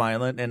hyper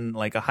violent in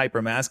a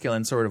hyper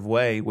masculine sort of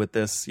way, with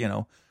this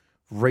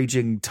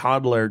raging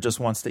toddler just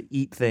wants to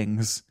eat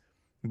things.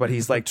 But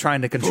he's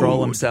trying to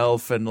control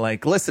himself and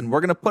listen, we're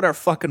going to put our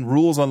fucking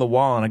rules on the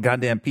wall in a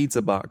goddamn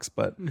pizza box.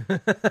 But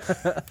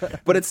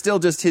it's still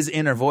just his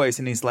inner voice.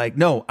 And he's like,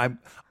 no,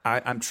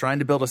 I'm trying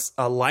to build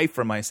a life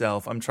for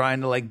myself. I'm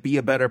trying to be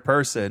a better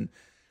person.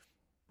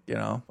 I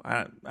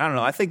don't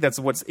know. I think that's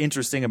what's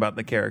interesting about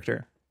the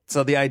character.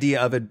 So the idea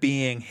of it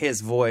being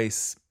his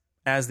voice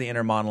as the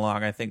inner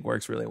monologue, I think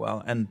works really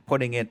well. And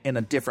putting it in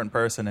a different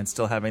person and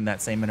still having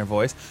that same inner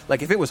voice.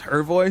 If it was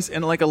her voice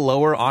in a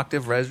lower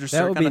octave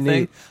register kind of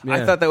thing, yeah.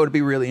 I thought that would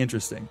be really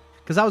interesting.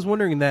 Because I was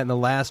wondering that in the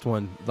last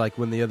one,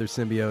 when the other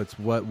symbiotes,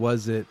 what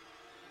was it,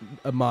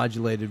 a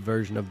modulated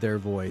version of their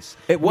voice?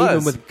 It was.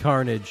 Even with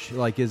Carnage,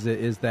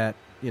 is that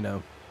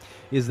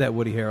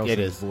Woody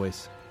Harrelson's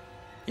voice?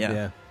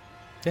 Yeah.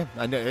 Yeah,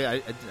 I never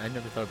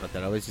thought about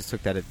that. I always just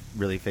took that at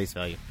really face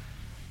value.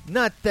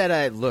 Not that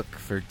I look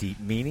for deep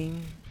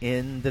meaning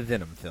in the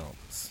Venom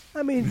films.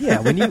 I mean,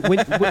 yeah,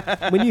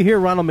 when you hear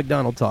Ronald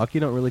McDonald talk,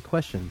 you don't really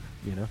question.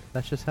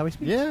 That's just how he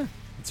speaks. Yeah,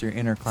 it's your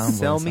inner clown.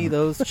 Sell voice, me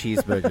those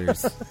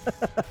cheeseburgers,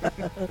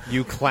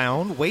 you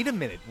clown. Wait a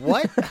minute,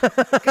 what?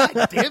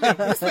 God damn it,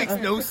 this makes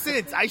no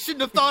sense. I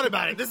shouldn't have thought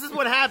about it. This is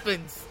what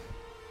happens.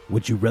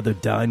 Would you rather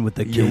dine with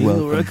a king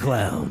or a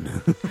clown?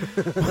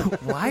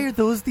 Why are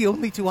those the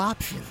only two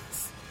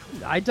options?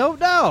 I don't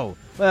know.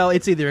 Well,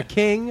 it's either a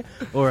king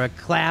or a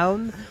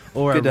clown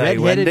or Good a day,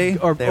 red-headed Wendy.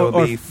 or there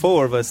will be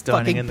four of us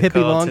dining in the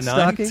Pippi car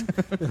tonight.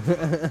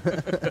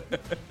 Longstocking.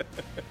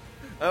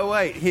 Oh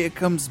wait, here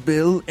comes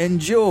Bill and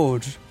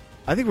George.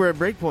 I think we're at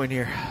breakpoint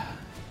here.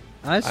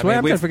 I swear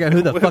I'm trying to figure out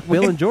who the fuck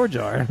Bill and George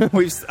are.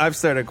 I've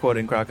started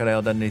quoting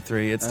Crocodile Dundee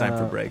 3. It's time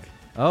for break.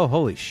 Oh,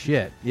 holy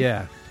shit!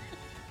 Yeah,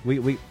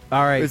 we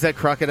all right. Is that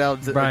Crocodile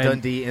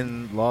Dundee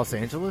in Los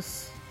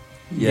Angeles?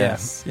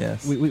 Yes.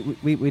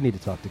 We need to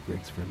talk to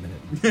Griggs for a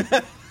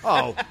minute.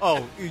 Oh,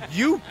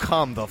 you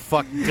calm the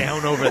fuck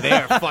down over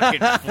there, fucking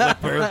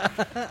flipper.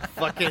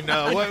 Fucking,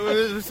 what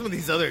are some of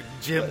these other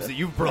gyms that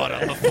you've brought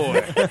up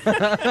before?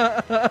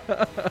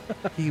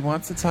 He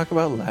wants to talk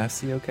about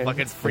Lassie, okay?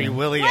 Fucking Free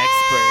Willy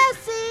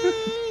expert.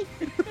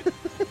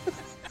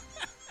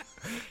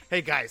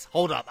 Hey guys,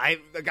 hold up. I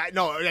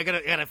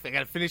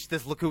gotta finish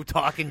this Look Who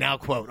Talking Now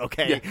quote,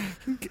 okay? Yeah.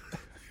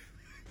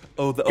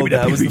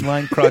 That was the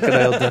line.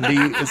 Crocodile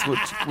Dundee is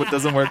what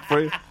doesn't work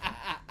for you.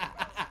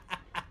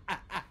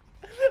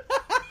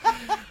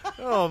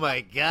 Oh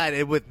my god!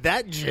 And with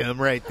that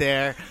gem right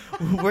there,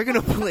 we're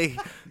gonna play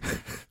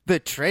the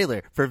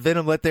trailer for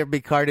Venom: Let There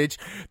Be Carnage.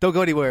 Don't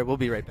go anywhere. We'll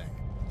be right back.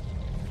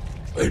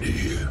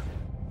 Eddie,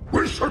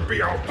 we should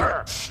be out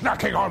there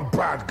snacking on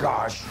bad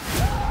guys.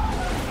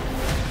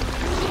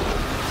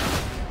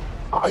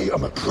 I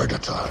am a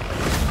predator.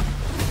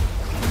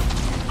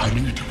 I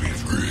need to be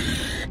free.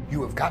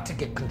 You have got to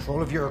get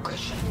control of your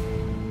aggression,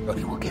 or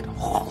you will get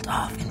hauled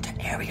off into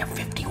Area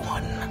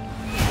 51.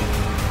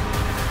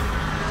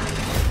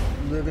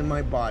 You live in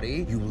my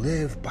body. You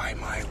live by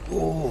my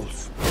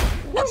rules.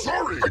 I'm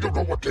sorry. I don't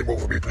know what came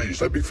over me.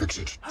 Please, let me fix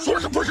it so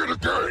I can forget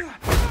again.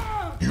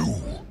 You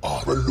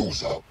are a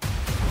loser.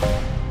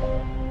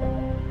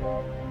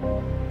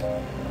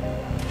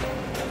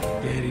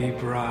 Eddie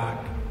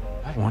Brock,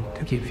 I want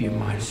to give you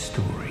my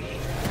story.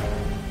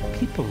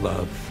 People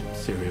love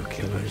serial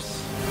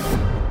killers.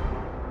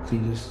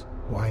 Please,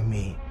 Why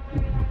me?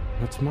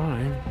 That's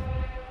mine.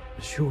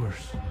 It's yours.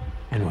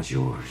 And what's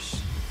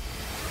yours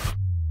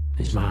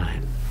is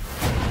mine.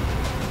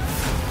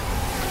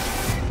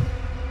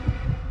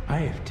 I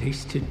have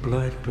tasted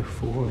blood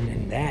before,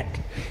 and that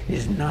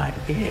is not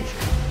it.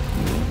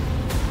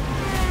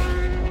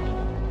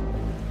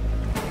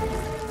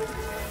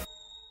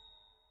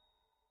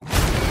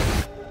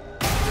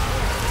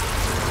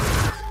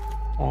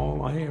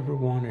 All I ever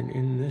wanted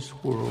in this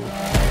world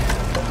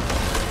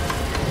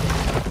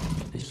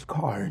is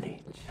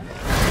carnage.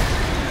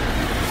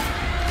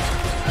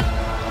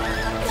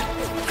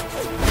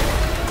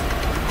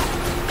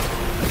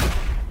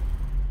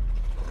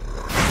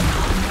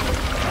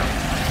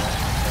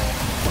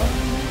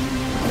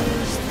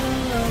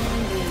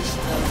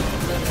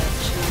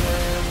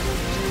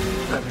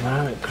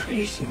 I'm a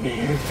crazy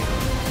man.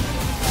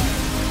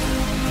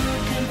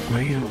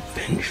 I am a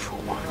vengeful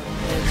one.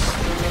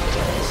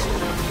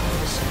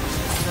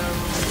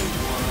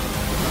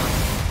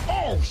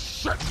 Oh,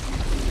 shit!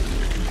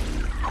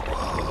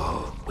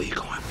 Whoa, where you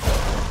going?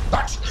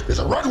 That is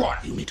a red one!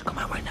 You need to come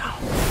out right now.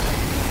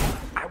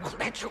 I will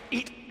let you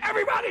eat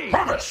everybody!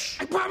 Promise!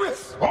 I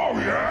promise! Oh,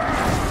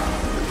 yeah!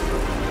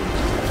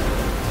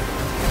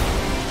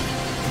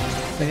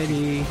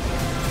 Betty,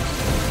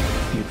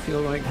 you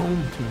feel like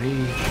home to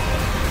me.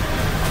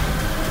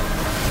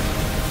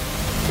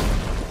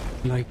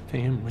 Like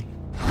family.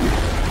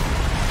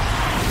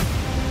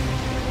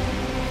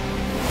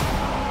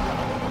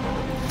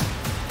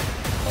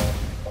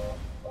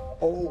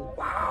 Oh,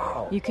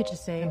 wow! You could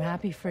just say, I'm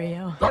happy for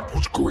you. That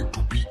was going to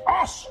be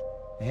us!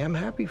 I am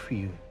happy for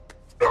you.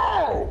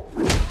 No!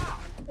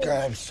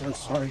 God, I'm so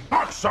sorry.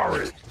 Not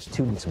sorry!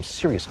 Student some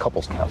serious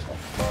couples counseling.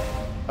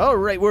 All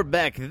right, we're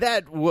back.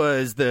 That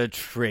was the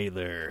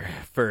trailer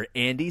for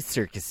Andy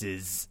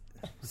Serkis's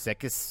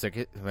Circus.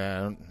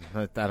 Well,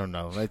 I don't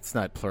know. Let's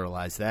not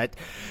pluralize that.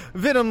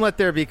 Venom: Let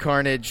There Be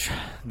Carnage,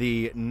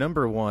 the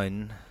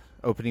 #1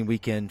 opening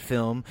weekend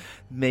film,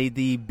 made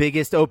the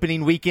biggest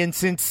opening weekend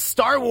since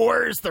Star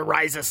Wars: The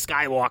Rise of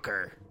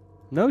Skywalker.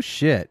 No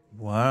shit.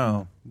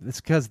 Wow. It's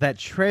because that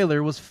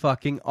trailer was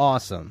fucking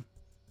awesome.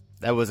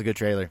 That was a good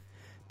trailer.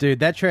 Dude,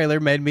 that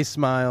trailer made me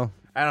smile.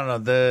 I don't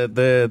know.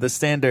 The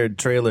standard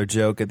trailer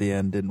joke at the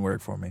end didn't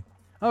work for me.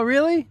 Oh,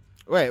 really?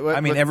 Wait, what,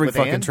 I mean, every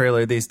fucking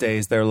trailer these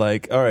days, they're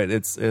like, all right,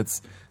 it's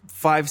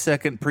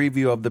 5-second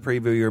preview of the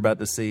preview you're about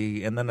to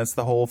see, and then it's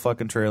the whole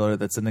fucking trailer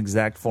that's an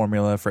exact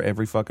formula for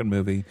every fucking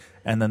movie.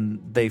 And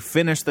then they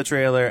finish the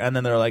trailer, and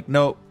then they're like,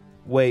 no,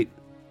 wait,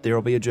 there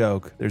will be a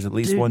joke. There's at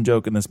least one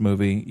joke in this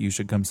movie. You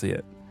should come see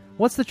it.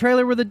 What's the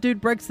trailer where the dude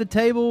breaks the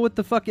table with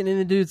the fucking, and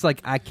the dude's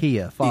like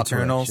IKEA. Fall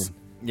Eternals.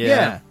 Collection.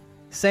 Yeah.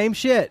 Same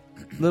shit.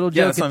 Little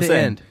Yeah, joke that's what at I'm the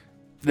saying. end.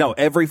 No,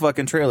 every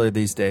fucking trailer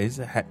these days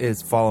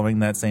is following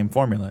that same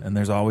formula, and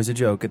there's always a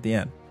joke at the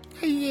end.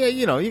 Yeah,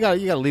 you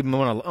gotta leave them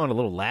on a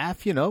little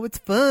laugh. It's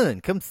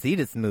fun. Come see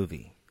this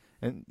movie,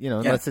 and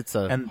unless it's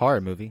a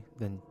horror movie,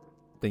 then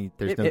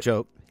there's no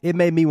joke. It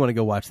made me want to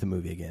go watch the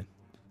movie again.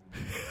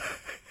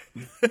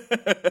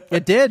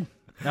 It did.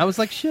 I was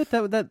like, shit,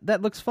 that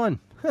looks fun.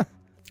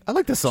 I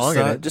like the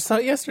song. Just saw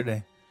it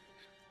yesterday.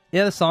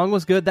 Yeah, the song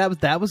was good. That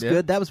was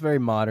good. That was very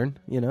modern.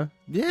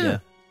 Yeah.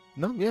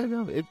 No.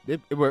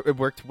 It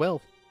worked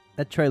well.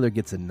 That trailer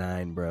gets a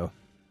 9, bro.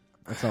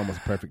 That's almost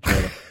a perfect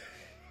trailer.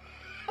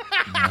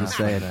 Just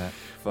saying that.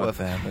 Fuck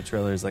that. The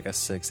trailer is like a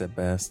 6 at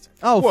best.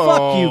 Oh,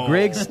 fuck you,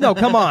 Griggs. No,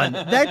 come on.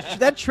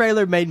 That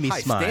trailer made me High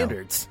smile.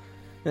 standards.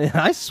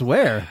 I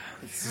swear.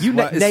 This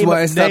is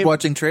why I stopped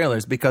watching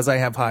trailers, because I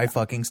have high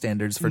fucking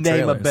standards for name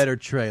trailers. a better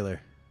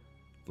trailer.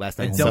 Last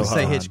Night in Don't Soho.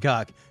 say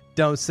Hitchcock.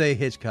 Don't say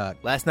Hitchcock.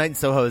 Last Night in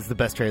Soho is the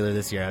best trailer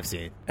this year I've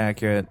seen.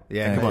 Accurate.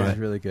 Yeah, It come on. was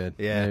really good.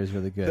 Yeah. It was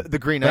really good. The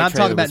Green But Knight I'm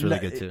trailer talking about was really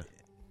good too.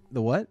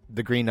 The what?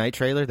 The Green Knight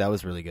trailer, that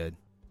was really good.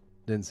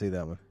 Didn't see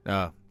that one.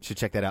 Oh, should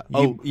check that out.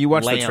 You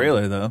watched the Lamb.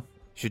 trailer, though.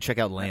 Should check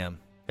out Lamb.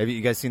 Have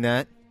you guys seen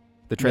that?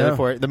 The trailer No.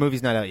 for it? The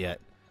movie's not out yet.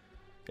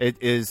 It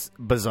is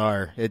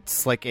bizarre.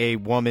 It's like a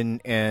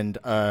woman and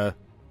a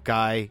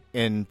guy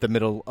in the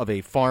middle of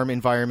a farm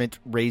environment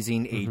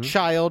raising a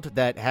child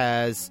that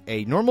has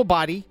a normal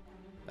body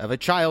of a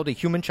child, a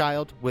human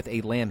child, with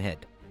a lamb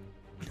head.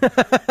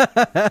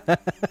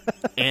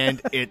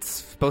 And it's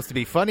supposed to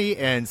be funny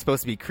and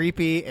supposed to be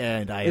creepy,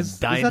 and I am dying to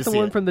see it. Is that the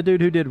one from the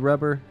dude who did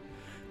Rubber?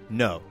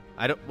 No,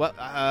 I don't. Well,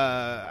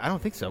 I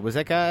don't think so. Was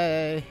that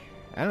guy?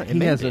 I don't. He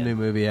has a new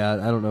movie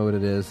out. I don't know what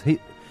it is.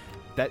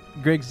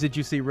 Griggs, did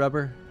you see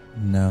Rubber?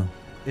 No.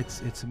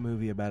 It's a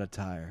movie about a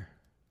tire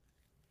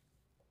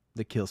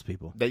that kills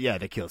people.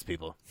 That kills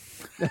people.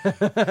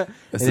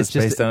 This is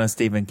based on a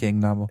Stephen King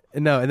novel.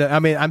 No, I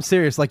mean, I'm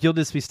serious. Like, you'll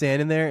just be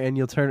standing there and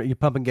you're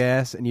pumping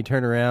gas and you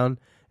turn around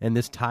and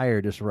this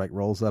tire just like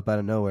rolls up out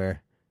of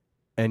nowhere,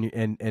 and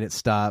it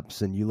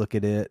stops and you look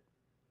at it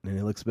and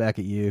it looks back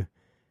at you,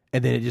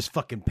 and then it just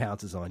fucking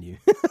pounces on you.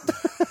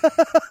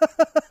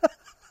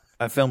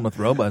 I filmed with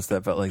robots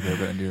that felt like they were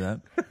going to do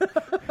that.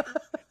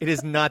 It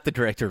is not the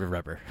director of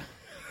Rubber.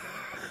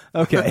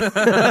 Okay.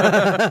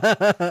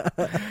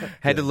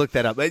 Had to look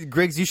that up.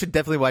 Griggs, you should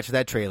definitely watch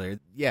that trailer.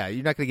 Yeah,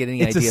 you're not going to get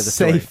any idea of the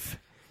story.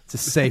 It's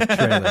It's a safe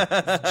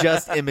trailer.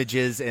 Just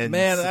images and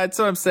Man, that's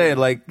what I'm saying.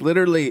 Like,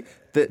 literally,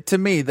 to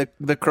me,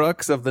 the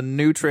crux of the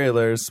new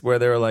trailers where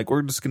they were like,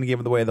 we're just going to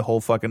give away the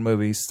whole fucking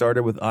movie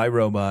started with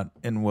iRobot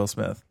and Will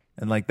Smith.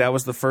 And, like, that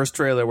was the first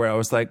trailer where I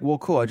was like, well,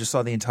 cool, I just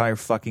saw the entire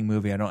fucking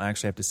movie. I don't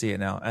actually have to see it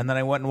now. And then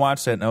I went and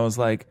watched it, and I was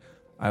like,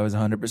 I was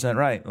 100%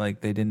 right. Like,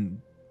 they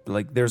didn't,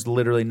 like, there's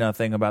literally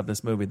nothing about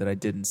this movie that I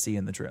didn't see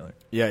in the trailer.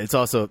 Yeah, it's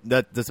also,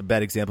 that's a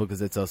bad example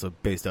because it's also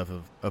based off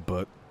of a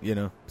book, you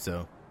know?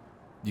 So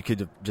you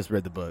could have just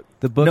read the book.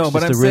 The book's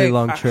just a really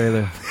long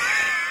trailer.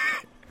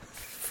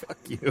 Fuck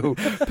you.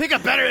 Pick a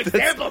better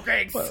example,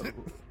 Greg.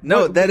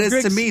 No, that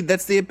is, to me,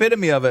 that's the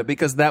epitome of it,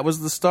 because that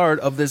was the start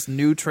of this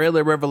new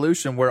trailer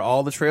revolution where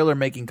all the trailer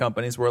making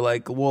companies were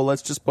like, well,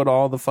 let's just put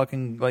all the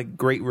fucking, like,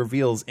 great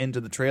reveals into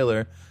the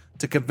trailer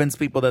to convince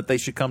people that they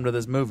should come to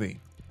this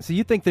movie. So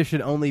you think there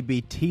should only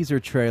be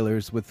teaser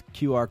trailers with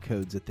QR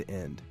codes at the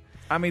end?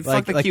 I mean,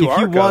 like, fuck the like QR if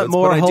you codes, want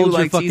more, but I do hold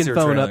like your fucking teaser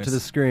phone trailers. up to the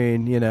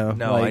screen. You know,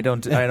 No, like,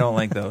 I don't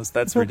like those.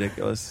 That's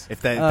ridiculous.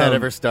 If that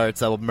ever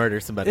starts, I will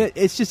murder somebody.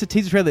 It's just a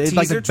teaser trailer. It's Teaser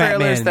like the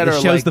trailers Batman. that It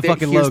are shows like, the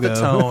fucking here's logo. the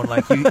tone.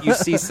 Like you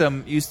see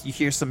some, you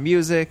hear some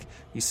music.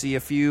 You see a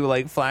few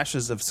like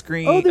flashes of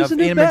screen. Oh, there's of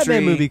a new imagery.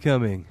 Batman movie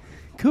coming.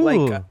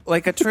 Cool.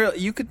 Like a trailer.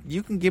 You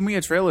can give me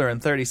a trailer in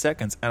 30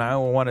 seconds, and I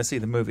will want to see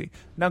the movie.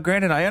 Now,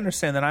 granted, I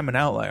understand that I'm an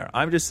outlier.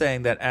 I'm just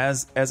saying that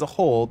as a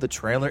whole, the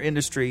trailer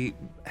industry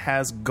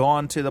has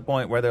gone to the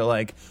point where they're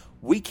like,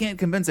 we can't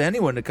convince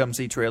anyone to come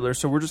see trailers,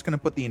 so we're just going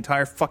to put the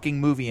entire fucking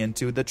movie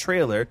into the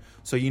trailer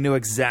so you know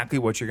exactly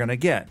what you're going to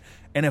get.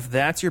 And if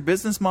that's your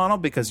business model,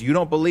 because you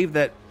don't believe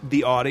that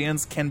the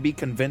audience can be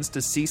convinced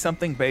to see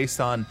something based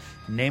on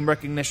name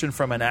recognition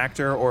from an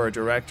actor or a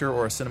director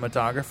or a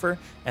cinematographer,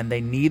 and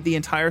they need the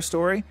entire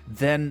story,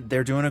 then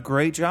they're doing a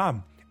great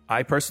job.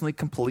 I personally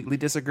completely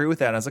disagree with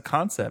that as a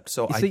concept,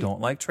 so I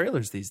don't like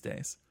trailers these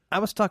days. I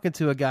was talking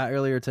to a guy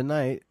earlier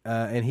tonight,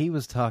 and he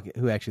was talking,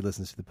 who actually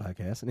listens to the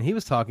podcast, and he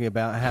was talking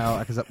about how,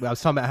 because I was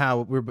talking about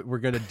how we're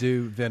going to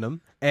do Venom,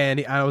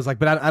 and I was like,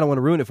 but I don't want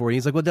to ruin it for you.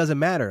 He's like, well, it doesn't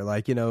matter.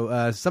 Like, you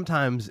know,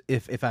 sometimes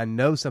if I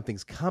know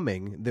something's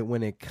coming, that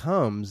when it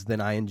comes,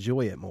 then I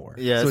enjoy it more.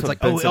 Yeah, so it's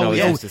like,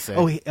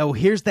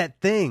 here's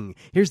that thing.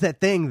 Here's that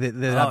thing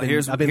that I've been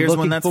here's looking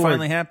when that's forward.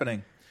 finally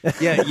happening.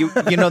 Yeah,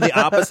 you know the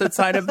opposite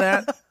side of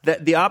that.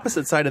 The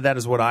opposite side of that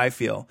is what I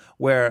feel.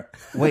 Where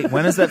wait,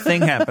 when is that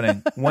thing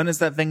happening? When is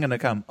that thing going to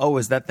come? Oh,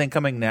 is that thing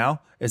coming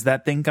now? Is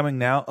that thing coming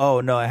now?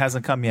 Oh no, it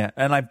hasn't come yet.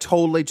 And I've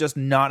totally just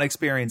not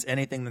experienced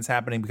anything that's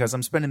happening because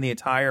I'm spending the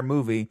entire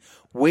movie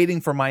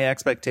waiting for my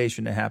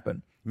expectation to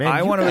happen. Man,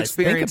 I want to think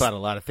experience about a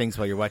lot of things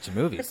while you're watching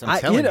movies.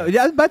 I'm telling you.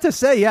 I was about to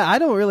say, I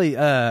don't really.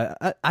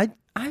 I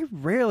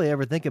rarely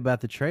ever think about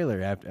the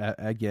trailer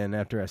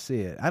after I see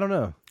it. I don't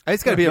know.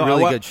 It's got to be a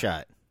really good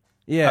shot.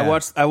 Yeah,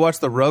 I watched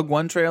the Rogue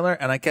One trailer,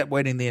 and I kept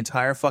waiting the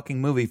entire fucking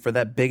movie for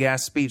that big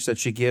ass speech that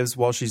she gives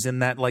while she's in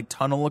that like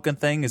tunnel looking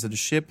thing. Is it a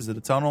ship? Is it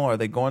a tunnel? Are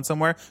they going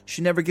somewhere?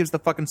 She never gives the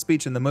fucking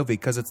speech in the movie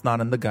because it's not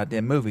in the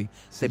goddamn movie.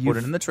 They put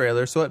it in the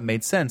trailer, so it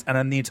made sense. And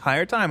then the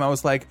entire time, I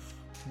was like,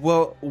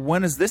 well,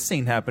 when is this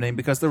scene happening?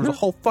 Because there was a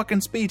whole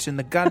fucking speech in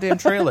the goddamn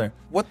trailer.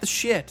 What the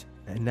shit?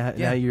 And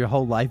now your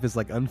whole life is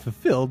like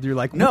unfulfilled. You're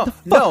like, No, what the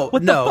fuck?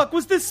 What no. the fuck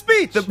was this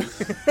speach?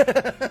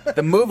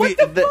 The movie,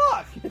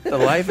 the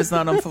life is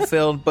not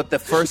unfulfilled, but the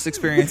first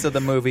experience of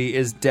the movie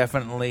is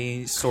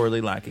definitely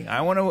sorely lacking.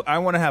 I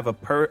want to have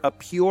a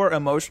pure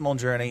emotional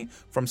journey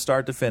from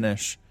start to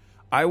finish.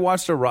 I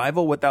watched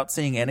Arrival without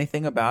seeing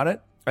anything about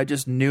it. I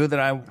just knew that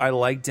I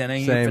liked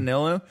Denis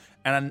Villeneuve,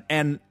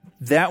 and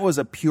that was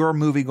a pure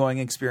movie going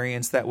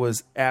experience. That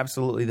was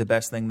absolutely the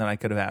best thing that I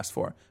could have asked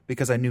for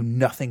because I knew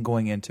nothing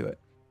going into it.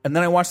 And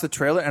then I watched the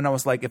trailer, and I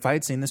was like, if I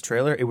had seen this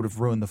trailer, it would have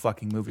ruined the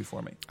fucking movie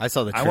for me. I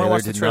saw the trailer.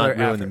 Watch Did the trailer not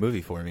ruin after. the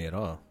movie for me at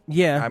all.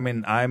 Yeah, I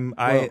mean,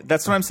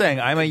 that's what I'm saying.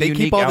 I'm a they unique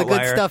keep all the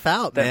outlier. good stuff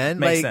out, That man.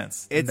 makes Like,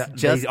 sense.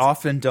 It's They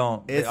often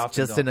don't. It's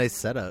just a nice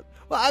setup.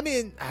 Well, I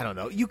mean, I don't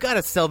know. You got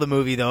to sell the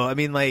movie, though. I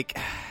mean, like,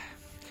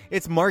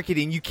 it's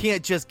marketing. You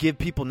can't just give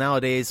people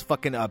nowadays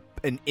fucking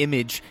an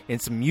image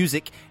and some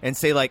music and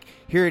say, like,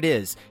 here it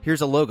is.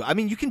 Here's a logo. I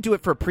mean, you can do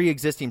it for a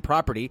pre-existing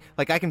property.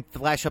 Like, I can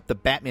flash up the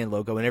Batman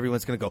logo and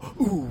everyone's going to go,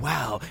 ooh,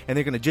 wow. And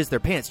they're going to jizz their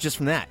pants just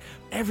from that.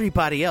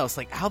 Everybody else,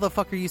 like, how the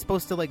fuck are you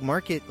supposed to, like,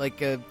 market,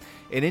 like, an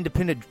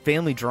independent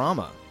family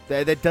drama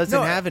that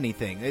doesn't have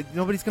anything?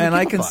 Nobody's going to And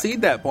I give a fuck.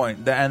 concede that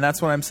point. And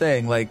that's what I'm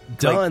saying. Like,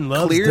 Don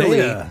loves clearly,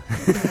 data.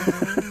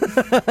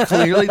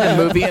 clearly the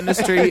movie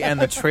industry and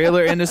the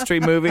trailer industry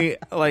movie,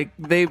 like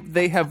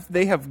they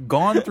have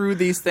gone through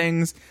these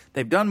things.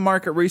 They've done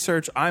market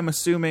research. I'm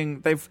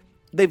assuming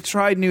they've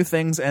tried new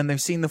things and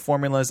they've seen the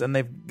formulas and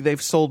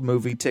they've sold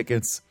movie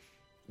tickets.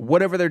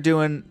 Whatever they're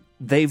doing,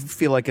 they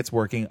feel like it's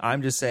working.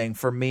 I'm just saying,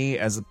 for me,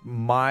 as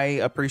my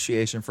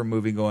appreciation for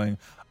movie going,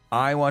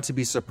 I want to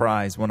be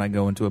surprised when I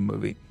go into a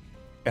movie.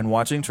 And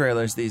watching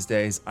trailers these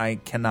days, I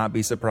cannot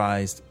be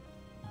surprised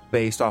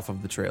based off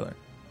of the trailer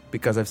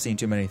because I've seen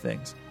too many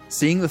things.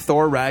 Seeing the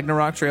Thor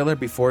Ragnarok trailer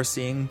before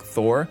seeing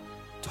Thor,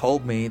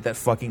 told me that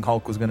fucking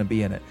Hulk was going to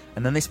be in it,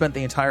 and then they spent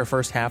the entire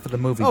first half of the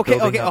movie. Okay,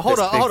 building up hold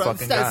this on, big hold on,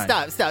 fucking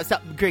guy.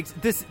 stop, Greg.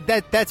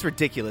 That's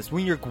ridiculous.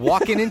 When you're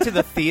walking into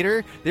the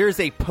theater, there is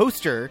a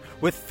poster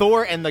with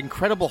Thor and the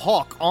Incredible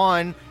Hulk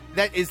on.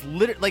 That is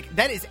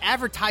that is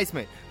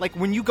advertisement. Like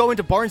when you go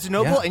into Barnes and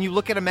Noble and you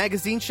look at a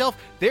magazine shelf,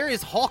 there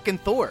is Hulk and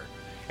Thor,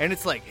 and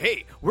it's like,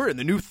 hey, we're in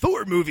the new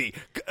Thor movie.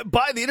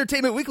 Buy the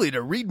Entertainment Weekly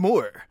to read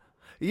more.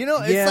 You know,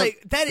 it's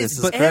like that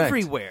is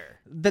everywhere.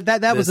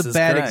 That was a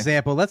bad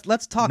example.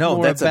 Let's talk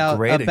more about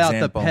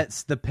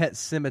the Pet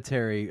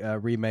Cemetery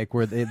remake,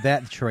 where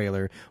that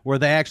trailer where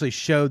they actually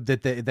showed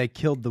that they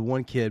killed the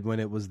one kid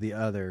when it was the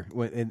other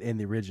in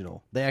the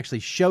original. They actually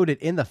showed it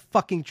in the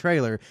fucking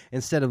trailer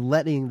instead of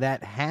letting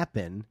that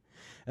happen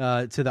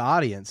to the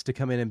audience to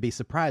come in and be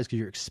surprised because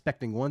you're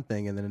expecting one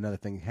thing and then another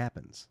thing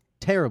happens.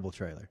 Terrible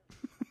trailer.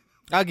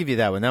 I'll give you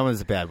that one. That one was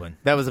a bad one.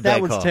 That was a bad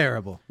call. That was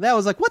terrible. That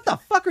was like, what the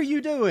fuck are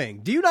you doing?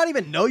 Do you not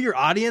even know your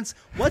audience?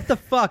 What the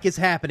fuck is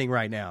happening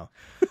right now?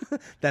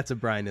 That's a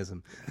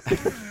Brianism.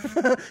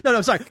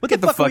 No, sorry. What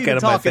the fuck are you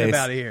talking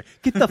about here?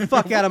 Get the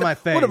fuck out of my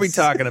face. What are we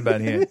talking about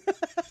here?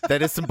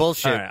 That is some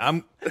bullshit. All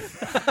right,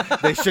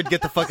 They should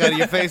get the fuck out of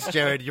your face,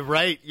 Jared. You're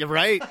right.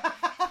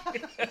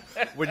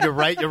 When you're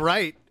right, you're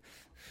right.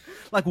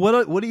 Like,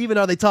 what even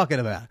are they talking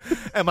about?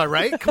 Am I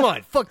right? Come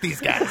on, fuck these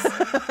guys.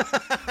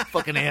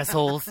 Fucking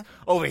assholes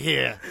over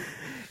here.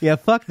 Yeah,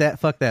 fuck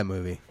that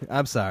movie.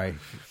 I'm sorry.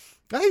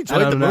 I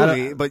enjoyed the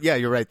movie, but yeah,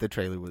 you're right. The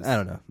trailer was... I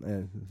don't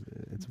know.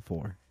 It's a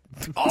 4.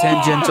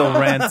 Tangential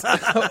rants. Did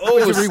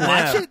you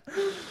rewatch it?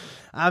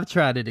 I've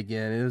tried it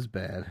again. It was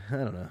bad. I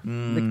don't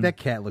know. That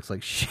cat looks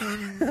like shit.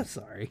 I'm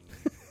sorry.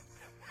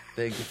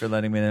 Thank you for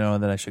letting me know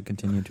that I should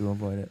continue to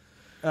avoid it.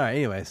 All right,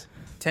 anyways.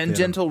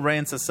 Tangential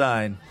rants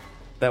aside,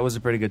 that was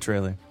a pretty good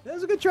trailer. That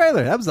was a good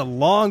trailer. That was a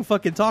long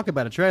fucking talk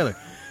about a trailer.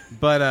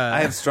 But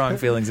I have strong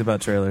feelings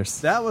about trailers.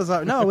 That was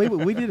no,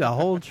 we did a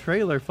whole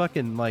trailer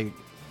fucking like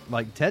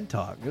TED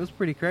Talk. It was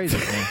pretty crazy.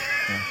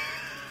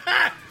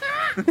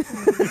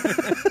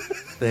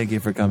 Thank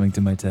you for coming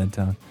to my TED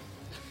Talk.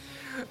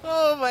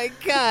 Oh my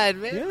god,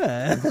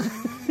 man.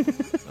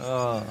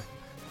 Yeah.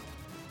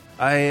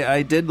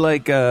 I did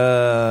like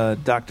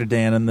Dr.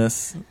 Dan in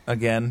this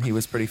again. He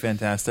was pretty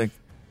fantastic.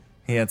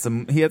 He had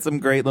some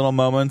great little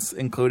moments,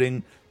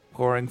 including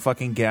pouring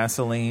fucking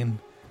gasoline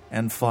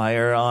and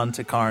fire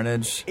onto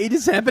Carnage. He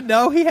happened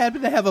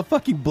to have a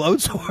fucking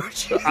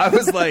blowtorch. I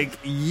was like,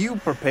 you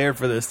prepared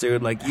for this,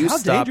 dude. Like, you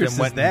stopped and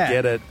went and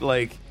get it.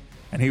 Like,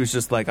 and he was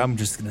just like, I'm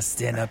just going to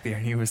stand up here.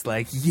 And he was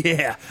like,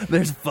 yeah,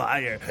 there's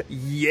fire.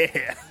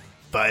 Yeah.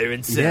 Fire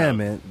and sound. Yeah,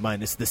 man.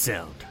 Minus the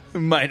sound.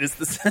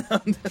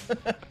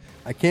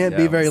 I can't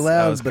be very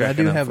loud, but I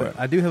do have a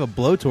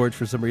blowtorch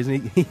for some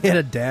reason. He had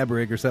a dab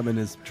rig or something in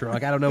his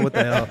truck. I don't know what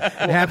the hell.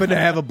 He happened to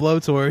have a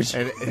blowtorch.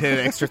 And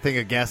an extra thing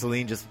of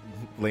gasoline just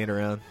laying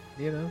around.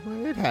 You know,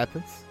 it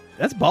happens.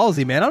 That's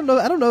ballsy, man.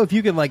 I don't know if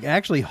you can like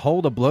actually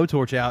hold a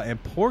blowtorch out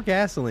and pour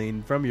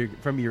gasoline from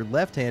your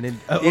left hand and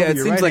over it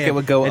your seems right like hand it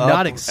would go and up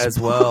not as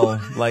well,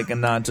 like, and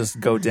not just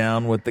go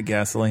down with the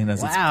gasoline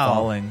as it's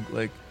falling.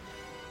 Like,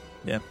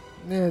 yeah,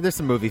 there's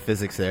some movie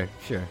physics there.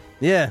 Sure.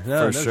 Yeah,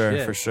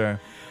 for sure.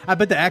 I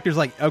bet the actor's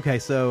like, okay,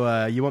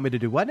 so you want me to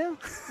do what now?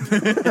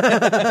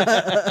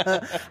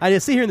 I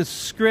just see here in the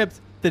script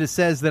that it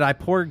says that I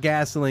poured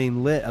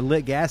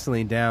lit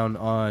gasoline down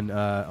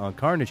on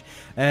Carnage,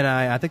 and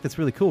I think that's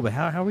really cool. But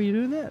how are you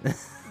doing that?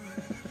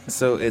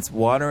 So it's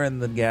water in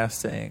the gas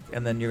tank,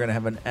 and then you're going to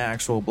have an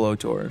actual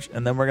blowtorch,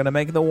 and then we're going to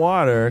make the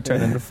water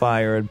turn into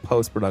fire in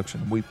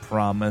post-production. We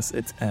promise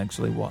it's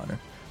actually water.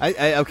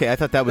 I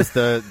thought that was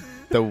the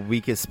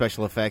weakest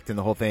special effect in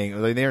the whole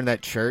thing. Like, they're in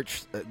that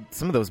church.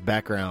 Some of those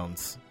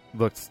backgrounds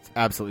looked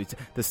absolutely...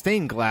 The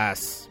stained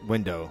glass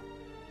window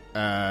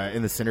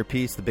in the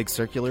centerpiece, the big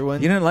circular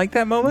one. You didn't like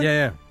that moment?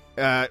 Yeah.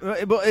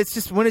 Well, it's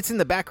just when it's in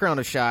the background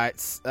of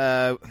shots.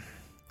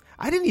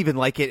 I didn't even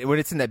like it when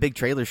it's in that big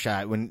trailer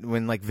shot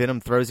when like Venom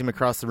throws him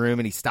across the room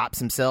and he stops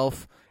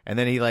himself and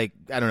then he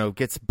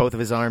gets both of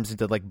his arms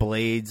into like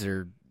blades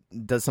or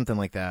does something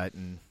like that.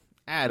 And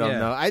I don't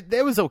know.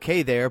 It was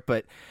okay there,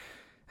 but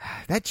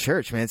that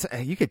church, man,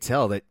 you could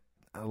tell that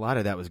a lot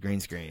of that was green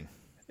screen.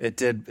 It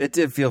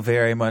did feel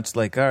very much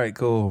like, all right,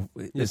 cool.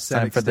 It's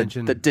time for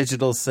the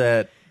digital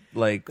set.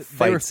 Like,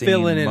 they were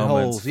filling in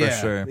holes, for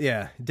sure.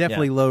 Yeah,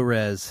 definitely low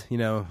res. You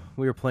know,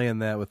 we were playing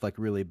that with like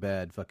really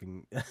bad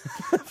fucking.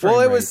 Well,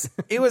 it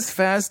was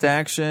fast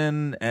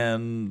action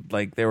and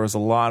like there was a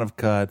lot of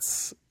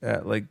cuts.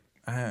 They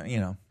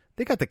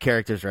got the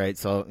characters right,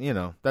 so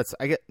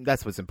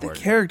that's what's important.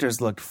 The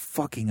characters looked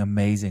fucking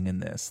amazing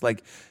in this.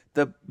 Like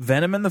the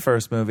Venom in the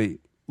first movie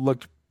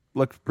looked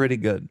pretty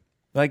good.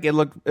 Like it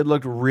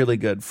looked really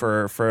good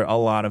for a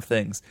lot of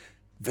things.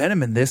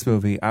 Venom in this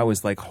movie, I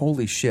was like,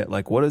 holy shit,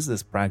 like, what is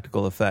this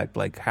practical effect?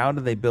 Like, how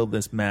do they build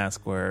this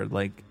mask where,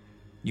 like,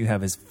 you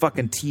have his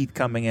fucking teeth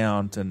coming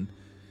out and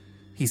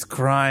he's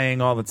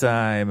crying all the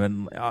time?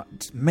 And,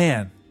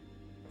 man,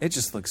 it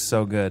just looks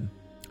so good.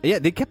 Yeah,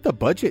 they kept the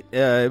budget.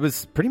 It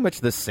was pretty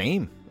much the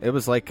same It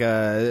was like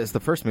it's the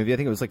first movie. I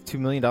think it was like $2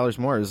 million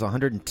more. It was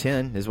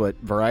 110, is what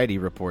Variety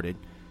reported.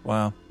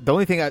 Wow. The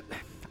only thing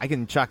I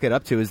can chalk it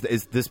up to is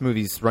this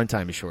movie's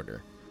runtime is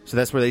shorter. So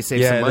that's where they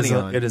save some money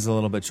on. It is a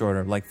little bit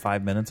shorter, like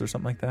 5 minutes or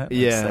something like that.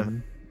 Yeah. Like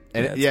 7.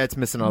 And it's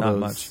missing all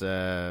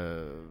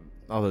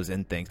those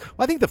end things.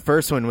 Well, I think the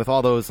first one with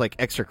all those like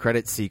extra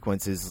credit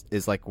sequences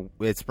is like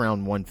it's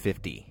around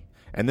 150.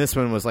 And this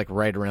one was like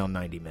right around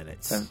 90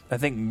 minutes. I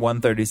think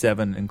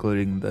 137,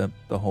 including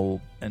the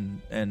whole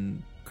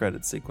end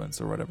credit sequence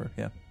or whatever.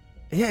 Yeah.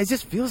 Yeah, it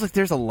just feels like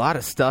there's a lot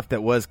of stuff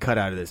that was cut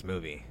out of this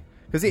movie.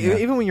 Because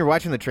even when you're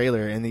watching the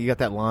trailer and you got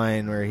that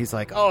line where he's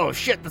like, "Oh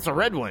shit, that's a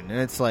red one," and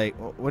it's like,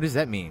 what does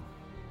that mean?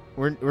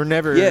 We're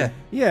never.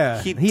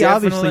 Yeah. He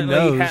obviously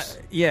knows.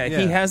 He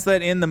has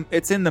that in the.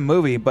 It's in the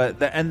movie, but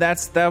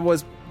that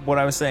was what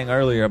I was saying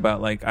earlier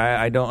about like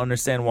I don't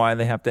understand why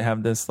they have to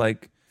have this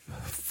like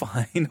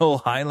final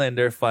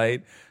Highlander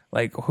fight.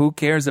 Like, who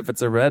cares if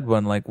it's a red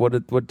one? Like,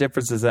 what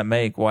difference does that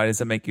make? Why does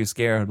it make you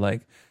scared?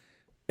 Like,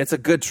 it's a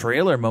good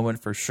trailer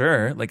moment for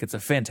sure. Like, it's a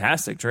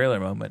fantastic trailer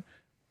moment.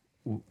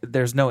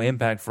 There's no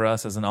impact for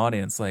us as an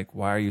audience. Like,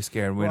 why are you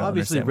scared? We don't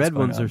obviously understand red what's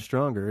going ones on. are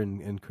stronger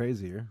and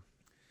crazier.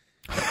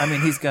 I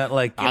mean, he's got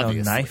like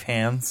knife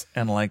hands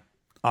and like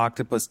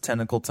octopus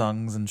tentacle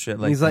tongues and shit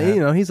like he's that.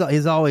 like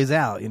he's always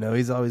out.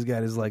 He's always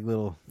got his like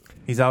little.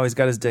 He's always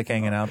got his dick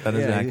hanging out. That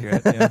is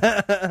accurate.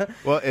 Yeah.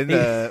 Well, in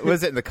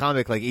was it in the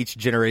comic? Like each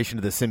generation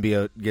of the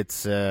symbiote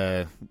gets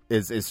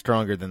is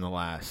stronger than the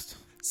last.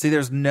 See,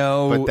 there's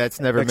no but that's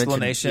never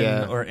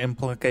explanation or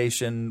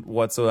implication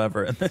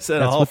whatsoever in this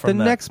at all. That's what from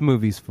the that. next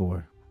movie's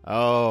for.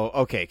 Oh,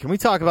 okay. Can we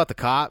talk about the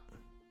cop,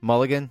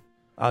 Mulligan?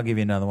 I'll give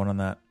you another one on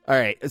that. All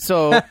right.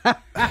 So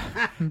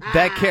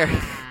that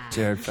character,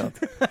 Jared felt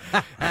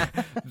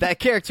that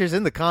character's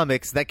in the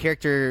comics. That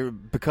character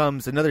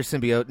becomes another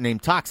symbiote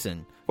named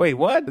Toxin. Wait,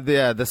 what?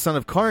 The son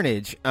of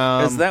Carnage.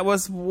 Because that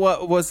was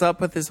what was up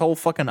with this whole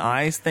fucking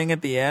eyes thing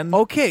at the end.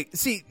 Okay,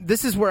 see,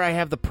 this is where I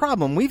have the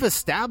problem. We've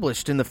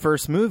established in the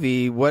first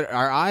movie what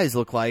our eyes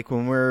look like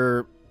when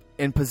we're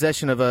in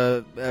possession of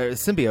a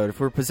symbiote. If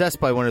we're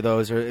possessed by one of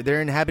those, or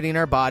they're inhabiting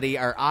our body,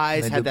 our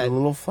eyes have that the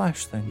little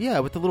flash thing. Yeah,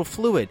 with the little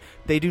fluid.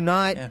 They do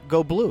not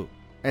go blue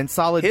and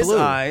solid His blue.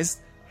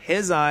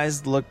 His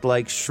eyes looked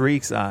like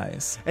Shriek's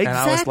eyes. Exactly, and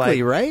I was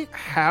like, right?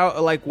 How,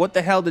 like, what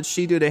the hell did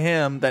she do to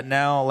him that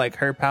now, like,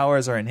 her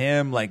powers are in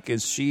him? Like,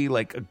 is she,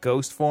 like, a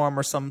ghost form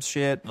or some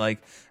shit?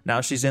 Like,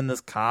 now she's in this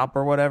cop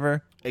or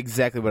whatever?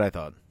 Exactly what I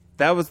thought.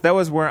 That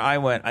was where I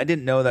went. I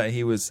didn't know that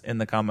he was in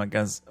the comic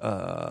as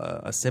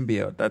a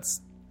symbiote.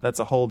 That's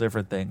a whole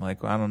different thing.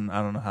 Like, I don't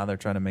know how they're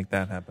trying to make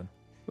that happen.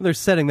 Well, they're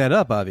setting that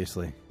up,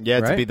 obviously. Yeah,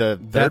 right? to be the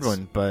third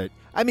one, but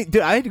I mean,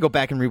 dude, I had to go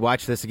back and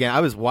rewatch this again. I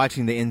was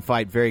watching the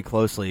infight very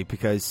closely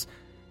because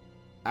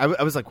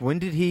I was like, when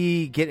did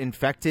he get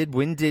infected?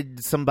 When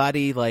did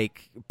somebody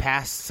like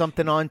pass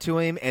something on to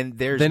him? And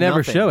they never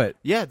nothing. show it.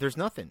 Yeah, there's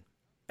nothing.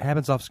 It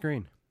happens off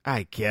screen.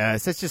 I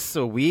guess that's just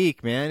so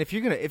weak, man. If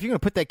you're gonna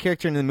put that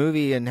character in the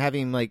movie and have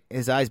him like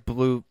his eyes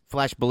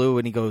flash blue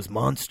and he goes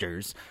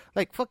monsters,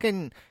 like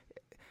fucking.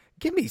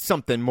 Give me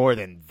something more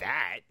than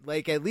that.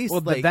 Like at least, well,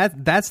 like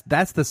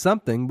that's the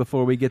something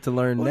before we get to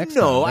learn next.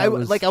 No,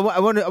 time. I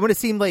want to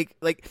seem like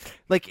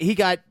he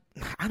got.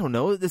 I don't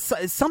know. It's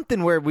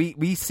something where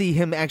we see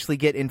him actually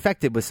get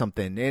infected with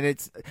something, and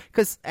it's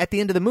because at the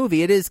end of the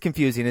movie it is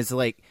confusing. It's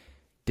like,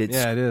 it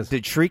is.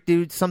 Did Shriek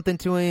do something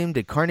to him?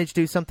 Did Carnage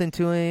do something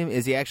to him?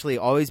 Is he actually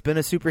always been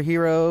a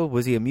superhero?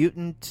 Was he a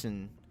mutant?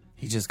 And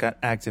he just got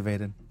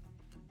activated.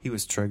 He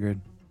was triggered.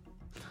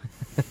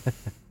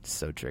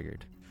 So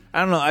triggered. I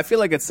don't know. I feel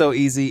like it's so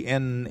easy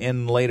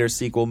in later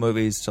sequel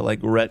movies to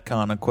like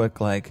retcon a quick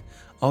like,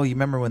 oh, you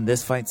remember when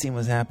this fight scene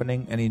was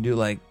happening, and you do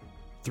like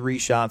 3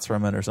 shots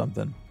from it or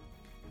something,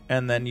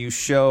 and then you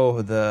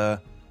show the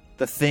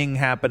thing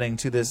happening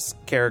to this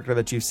character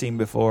that you've seen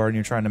before, and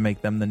you're trying to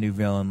make them the new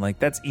villain. Like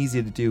that's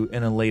easy to do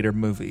in a later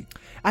movie.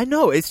 I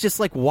know. It's just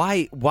like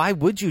why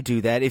would you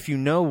do that if you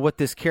know what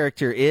this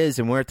character is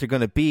and where they're going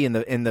to be, and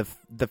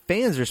the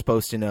fans are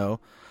supposed to know.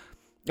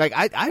 Like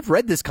I've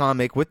read this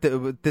comic with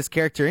this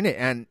character in it,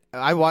 and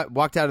I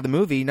walked out of the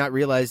movie not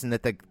realizing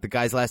that the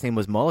guy's last name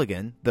was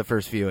Mulligan the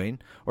first viewing,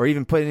 or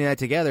even putting that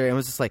together, and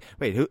was just like,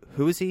 wait,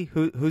 who is he?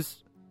 Who's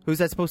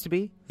that supposed to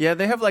be? Yeah,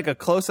 they have like a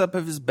close up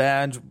of his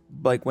badge,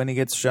 like when he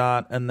gets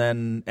shot, and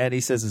then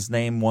Eddie says his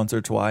name once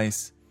or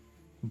twice.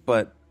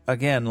 But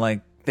again,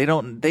 like they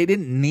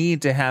didn't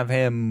need to have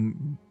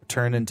him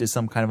turn into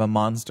some kind of a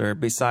monster.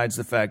 Besides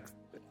the fact.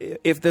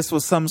 If this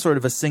was some sort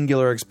of a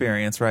singular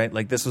experience, right?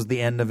 Like this was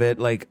the end of it,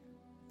 like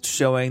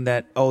showing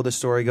that, oh, the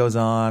story goes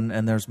on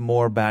and there's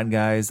more bad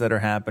guys that are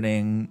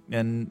happening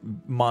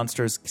and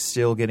monsters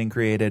still getting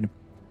created.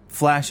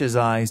 Flash's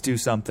eyes do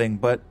something,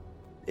 but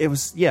it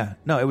was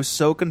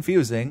so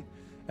confusing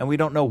and we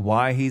don't know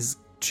why he's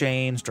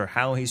changed or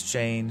how he's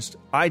changed.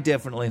 I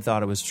definitely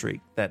thought it was Shriek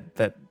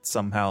that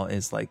somehow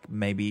is like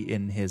maybe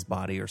in his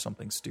body or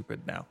something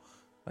stupid now.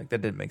 Like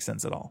that didn't make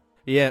sense at all.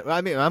 Yeah,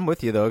 I mean, I'm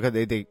with you though, because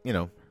they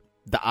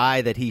the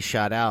eye that he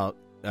shot out,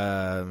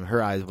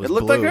 her eyes was it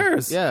looked blue. like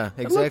hers. Yeah,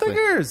 exactly. It looked like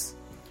hers.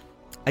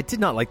 I did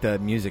not like the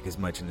music as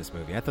much in this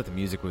movie. I thought the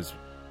music was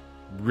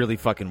really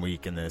fucking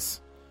weak in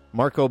this.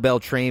 Marco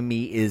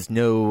Beltrami is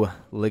no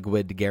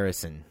Ludwig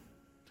Garrison.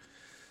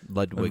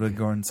 Ludwig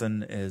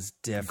Göransson is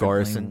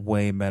definitely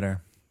way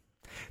better.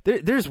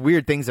 There's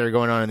weird things that are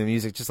going on in the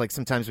music, just like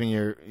sometimes when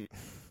you're...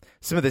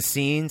 Some of the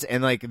scenes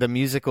and like the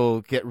music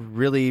will get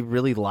really,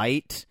 really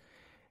light.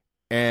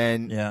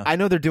 And I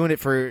know they're doing it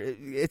for...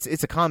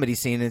 It's a comedy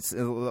scene. It's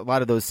a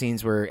lot of those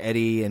scenes where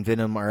Eddie and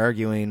Venom are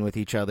arguing with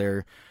each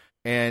other.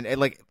 And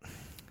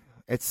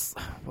it's...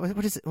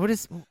 What is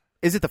it?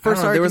 Is it the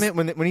first argument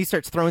when he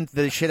starts throwing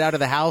the shit out of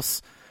the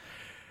house?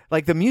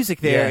 Like, the music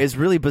there is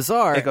really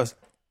bizarre. It goes...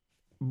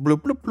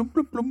 Bloop, bloop, bloop,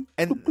 bloop, bloop,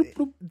 and bloop,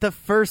 bloop. The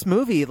first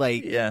movie,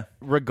 like,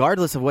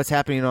 regardless of what's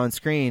happening on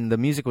screen, the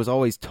music was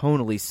always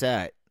tonally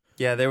set.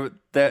 Yeah,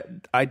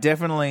 I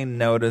definitely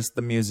noticed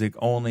the music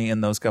only in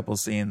those couple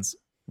scenes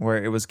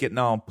where it was getting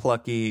all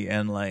plucky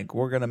and, like,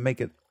 we're going to make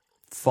it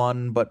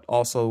fun, but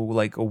also,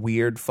 like, a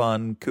weird,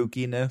 fun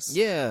kookiness.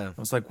 Yeah. I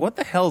was like, what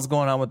the hell's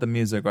going on with the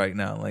music right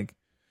now? Like,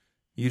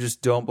 you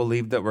just don't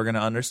believe that we're going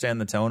to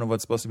understand the tone of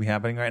what's supposed to be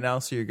happening right now,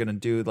 so you're going to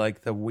do,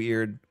 like, the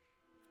weird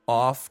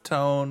off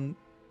tone,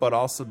 but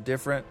also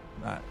different.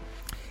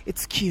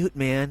 It's cute,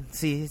 man.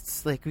 See,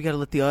 it's like we got to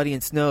let the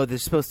audience know they're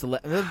supposed to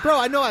laugh. Bro,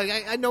 I know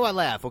I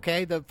laugh,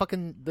 okay? The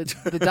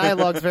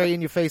dialogue's very in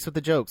your face with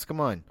the jokes.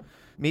 Come on.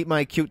 Meet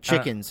my cute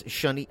chickens,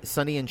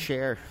 Sonny and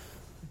Cher.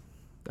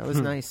 That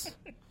was nice.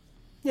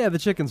 Yeah, the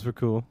chickens were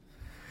cool.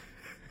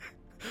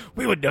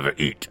 We would never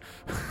eat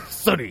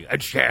Sonny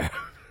and Cher.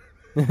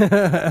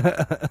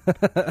 That's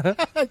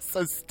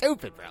so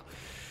stupid, bro.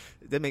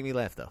 That made me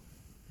laugh, though.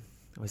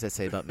 What does that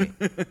say about me?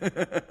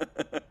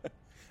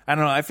 I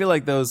don't know. I feel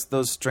like those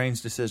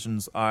strange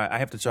decisions, I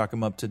have to chalk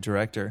them up to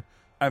director.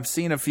 I've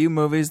seen a few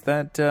movies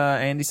that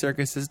Andy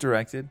Serkis has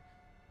directed.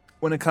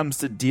 When it comes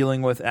to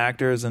dealing with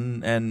actors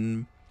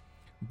and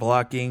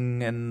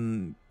blocking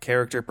and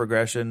character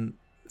progression,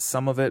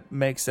 some of it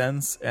makes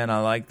sense, and I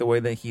like the way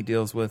that he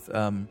deals with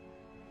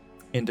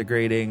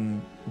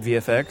integrating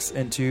VFX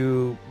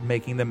into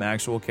making them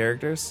actual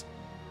characters.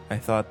 I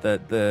thought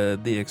that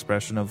the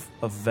expression of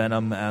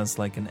Venom as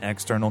like an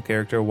external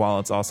character while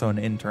it's also an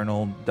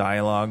internal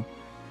dialogue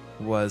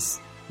was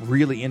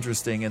really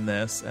interesting in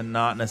this, and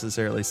not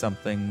necessarily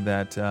something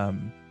that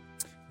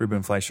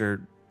Ruben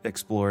Fleischer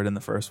explored in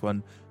the first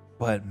one.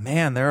 But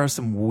man, there are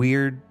some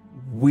weird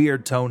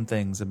tone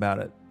things about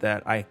it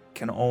that I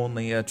can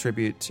only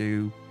attribute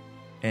to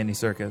Andy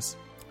Serkis.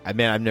 I've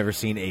never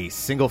seen a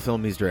single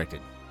film he's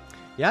directed.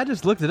 Yeah, I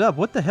just looked it up.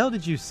 What the hell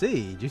did you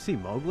see? Did you see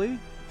Mowgli?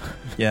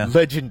 Yeah.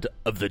 Legend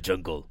of the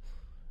Jungle.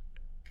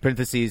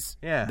 Parentheses,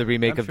 the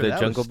remake of the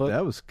Jungle Book.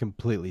 That was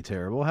completely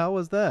terrible. How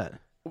was that?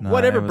 No,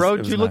 whatever, bro.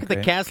 Did you look at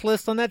the cast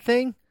list on that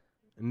thing?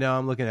 No,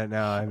 I'm looking at it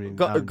now. I mean,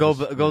 go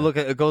look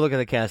at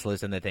the cast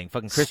list on that thing.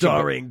 Fucking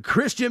starring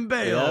Christian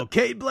Bale,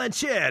 Cate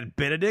Blanchett,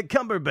 Benedict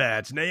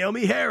Cumberbatch,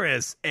 Naomi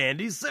Harris,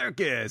 Andy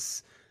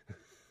Serkis,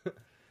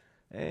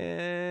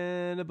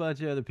 and a bunch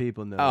of other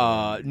people.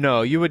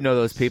 No, you would know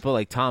those people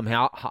like Tom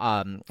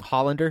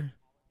Hollander.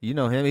 You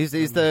know him. He's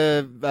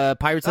the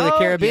Pirates of the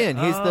Caribbean.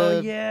 Yeah.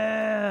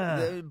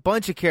 He's the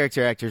bunch of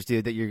character actors,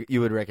 dude, that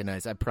you would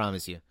recognize. I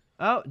promise you.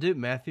 Oh, dude,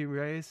 Matthew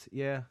Reyes.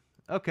 Yeah.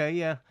 Okay,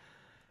 yeah.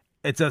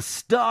 It's a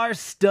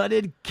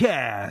star-studded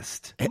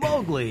cast.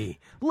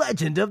 Mowgli,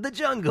 Legend of the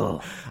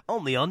Jungle,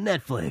 only on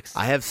Netflix.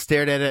 I have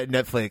stared at it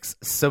at Netflix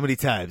so many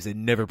times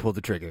and never pulled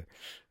the trigger.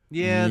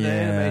 Yeah, the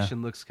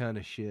animation looks kind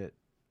of shit.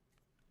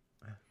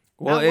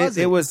 Well,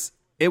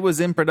 it was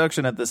in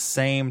production at the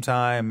same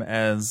time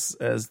as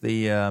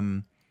the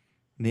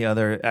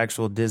other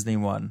actual Disney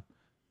one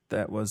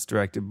that was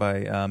directed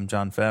by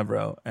Jon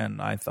Favreau,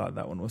 and I thought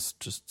that one was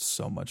just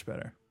so much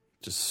better.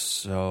 Just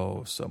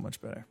so much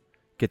better.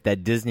 Get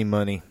that Disney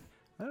money.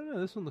 I don't know.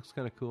 This one looks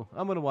kind of cool.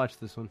 I'm going to watch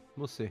this one.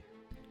 We'll see.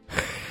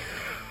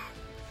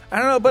 I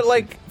don't know, but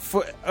like,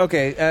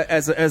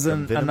 as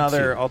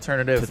another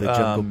alternative to the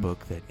Jungle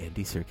Book that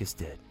Andy Serkis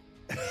did.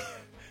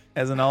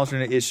 As an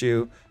alternate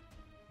issue,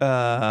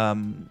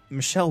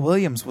 Michelle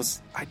Williams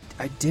was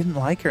I didn't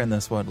like her in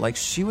this one. Like,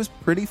 she was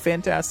pretty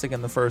fantastic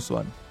in the first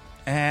one,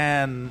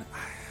 and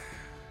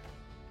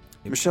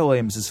Michelle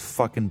Williams is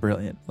fucking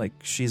brilliant. Like,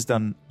 she's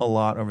done a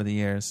lot over the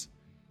years.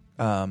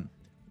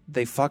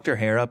 They fucked her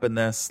hair up in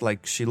this.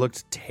 Like, she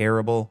looked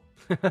terrible.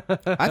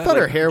 I thought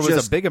her hair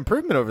was a big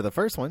improvement over the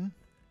first one.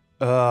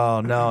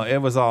 Oh no, it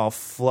was all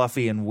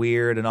fluffy and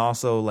weird, and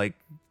also like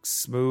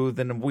smooth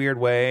in a weird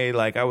way.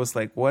 Like, I was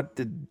like, what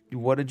did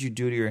you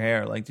do to your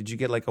hair? Like, did you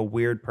get like a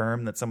weird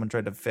perm that someone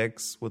tried to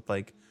fix with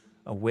like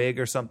a wig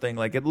or something?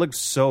 Like, it looked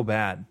so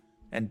bad,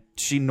 and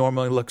she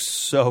normally looks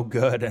so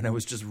good, and I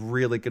was just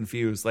really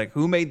confused. Like,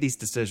 who made these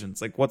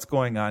decisions? Like, what's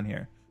going on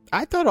here?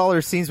 I thought all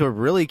her scenes were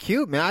really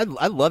cute, man.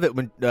 I love it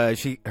when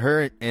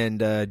her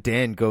and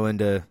Dan go in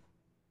to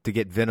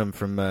get Venom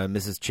from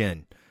Mrs.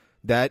 Chen.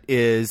 That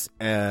is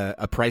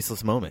a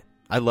priceless moment.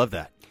 I love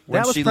that.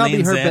 When she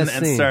leans in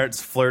and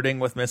starts flirting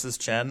with Mrs.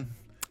 Chen,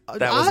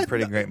 that was a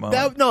pretty great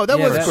moment. That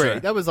was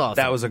great. That was awesome.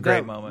 That was a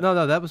great moment.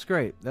 No, that was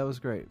great. That was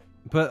great.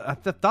 But I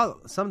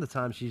thought some of the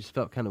time she just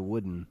felt kind of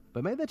wooden.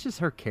 But maybe that's just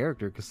her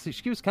character, because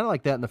she was kind of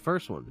like that in the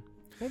first one.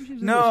 Maybe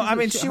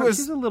she's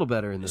she's a little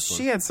better in this one.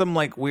 She had some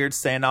like weird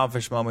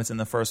standoffish moments in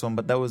the first one,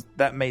 but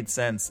that made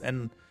sense.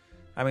 And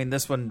I mean,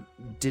 this one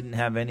didn't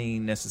have any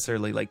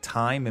necessarily like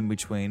time in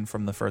between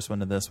from the first one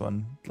to this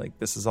one. Like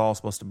this is all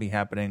supposed to be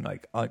happening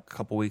like a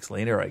couple weeks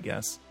later, I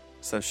guess.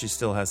 So she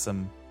still has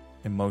some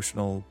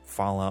emotional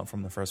fallout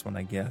from the first one,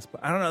 I guess.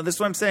 But I don't know. This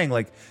is what I'm saying.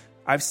 Like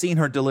I've seen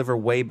her deliver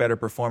way better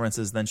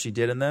performances than she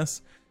did in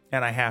this.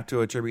 And I have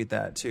to attribute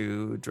that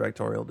to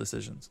directorial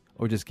decisions.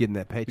 Or just getting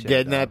that paycheck.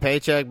 Getting that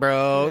paycheck,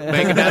 bro.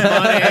 Making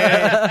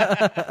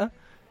that money.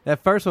 That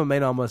first one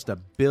made almost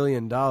 $1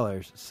 billion.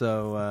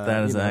 So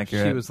that is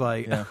accurate. She was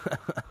like,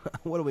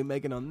 what are we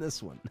making on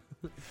this one?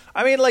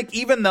 I mean, like,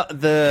 even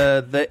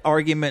the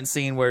argument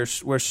scene where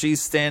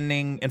she's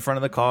standing in front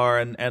of the car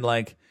and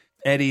like,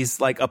 Eddie's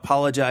like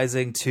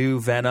apologizing to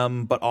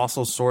Venom, but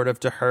also sort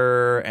of to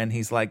her, and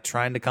he's like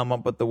trying to come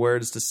up with the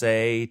words to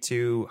say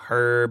to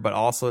her, but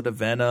also to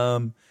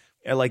Venom.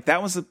 And like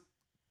that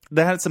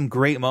had some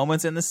great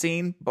moments in the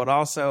scene, but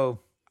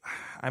also,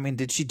 I mean,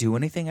 did she do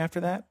anything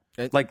after that?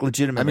 Like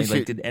legitimately,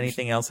 like did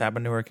anything else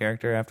happen to her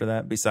character after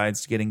that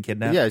besides getting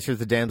kidnapped? Yeah, she was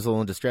the damsel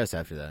in distress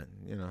after that.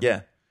 You know.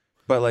 Yeah,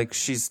 but like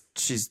she's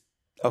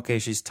okay.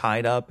 She's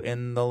tied up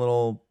in the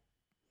little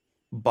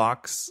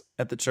box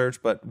at the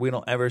church, but we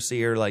don't ever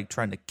see her like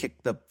trying to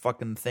kick the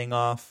fucking thing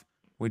off.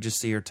 We just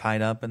see her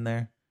tied up in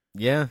there.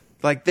 Yeah,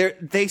 like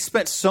they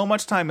spent so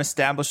much time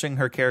establishing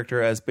her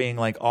character as being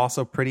like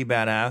also pretty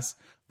badass,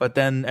 but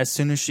then as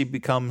soon as she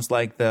becomes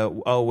like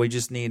we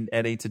just need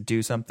Eddie to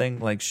do something,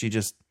 like she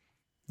just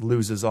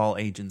loses all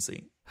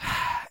agency.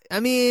 I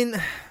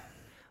mean,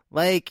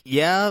 like,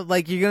 yeah,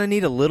 like you're gonna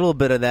need a little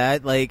bit of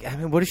that. Like, I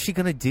mean, what is she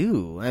gonna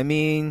do? I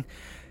mean,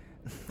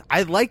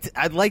 I liked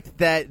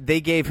that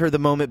they gave her the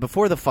moment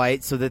before the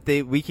fight so that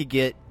we could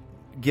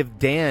give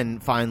Dan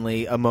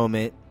finally a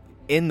moment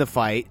in the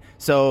fight.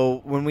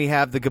 So when we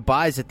have the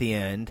goodbyes at the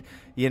end,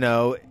 you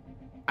know,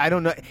 I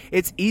don't know.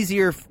 It's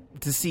easier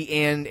to see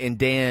Anne and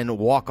Dan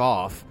walk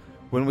off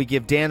when we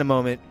give Dan a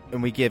moment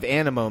and we give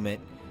Anne a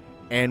moment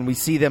and we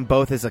see them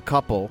both as a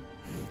couple.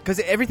 Because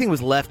everything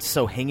was left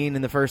so hanging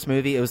in the first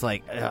movie. It was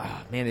like,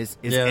 man, is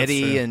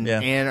Eddie and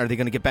Anne, are they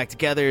going to get back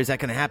together? Is that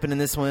going to happen in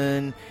this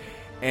one?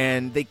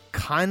 And they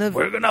kind of...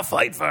 We're going to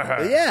fight for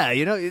her. Yeah,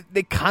 you know,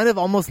 they kind of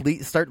almost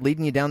start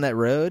leading you down that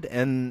road.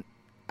 And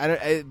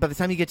by the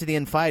time you get to the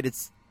end fight,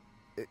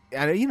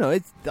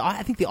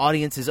 I think the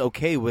audience is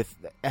okay with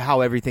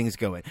how everything's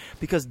going.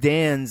 Because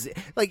Dan's...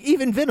 Like,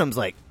 even Venom's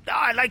like,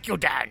 I like you,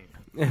 Dan.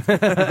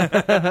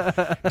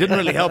 Didn't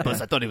really help us.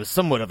 I thought he was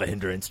somewhat of a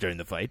hindrance during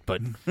the fight, but...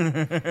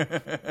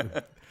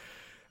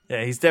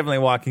 Yeah, he's definitely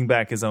walking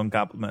back his own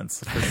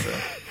compliments.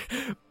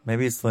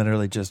 Maybe it's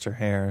literally just her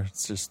hair.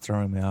 It's just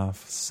throwing me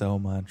off so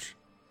much.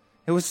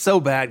 It was so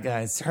bad,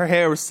 guys. Her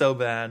hair was so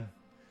bad.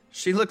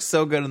 She looked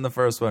so good in the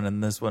first one,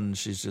 and this one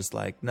she's just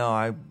like, no,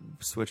 I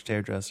switched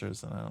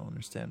hairdressers, and I don't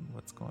understand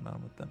what's going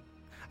on with them.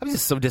 I'm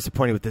just so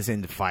disappointed with this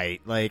end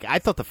fight. Like, I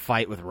thought the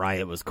fight with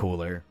Riot was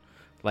cooler.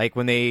 Like,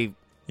 when they're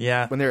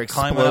exploding.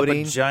 Climbing up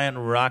a giant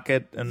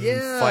rocket and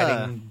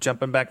fighting,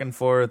 jumping back and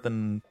forth,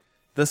 and...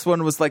 This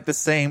one was like the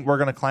same. We're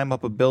going to climb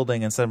up a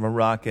building instead of a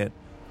rocket.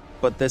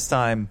 But this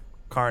time,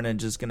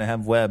 Carnage is going to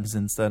have webs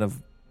instead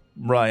of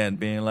Riot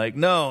being like,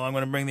 no, I'm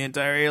going to bring the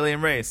entire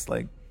alien race.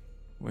 Like,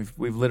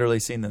 we've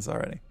literally seen this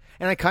already.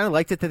 And I kind of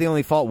liked it that they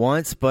only fought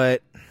once,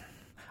 but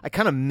I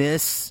kind of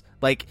miss,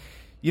 like,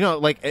 you know,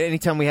 like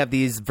anytime we have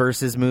these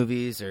versus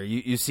movies or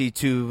you see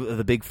two of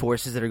the big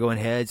forces that are going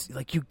heads,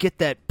 like you get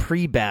that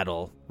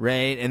pre-battle,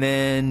 right? And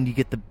then you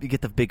get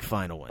the big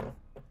final one.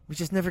 We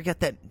just never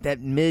got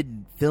that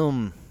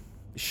mid-film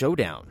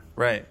showdown.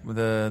 Right,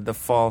 the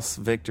false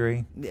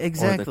victory.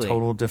 Exactly. Or the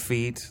total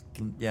defeat.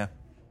 Yeah.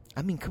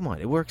 I mean, come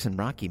on. It works in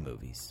Rocky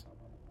movies.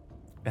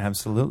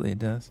 Absolutely, it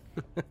does.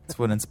 It's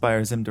what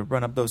inspires him to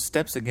run up those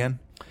steps again.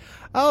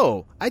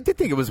 Oh, I did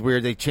think it was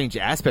weird they changed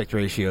aspect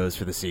ratios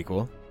for the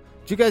sequel.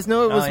 Did you guys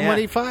know it was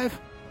 1:85?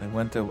 They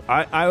went to...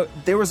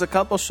 There was a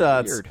couple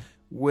shots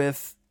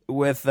with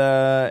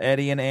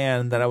Eddie and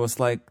Anne that I was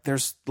like,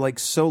 there's like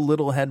so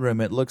little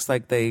headroom. It looks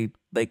like they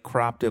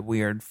cropped it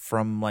weird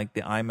from like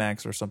the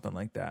IMAX or something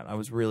like that. I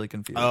was really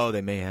confused. Oh,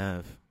 they may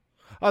have.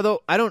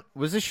 Although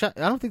was this shot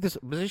with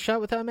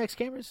IMAX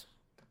cameras?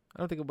 I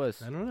don't think it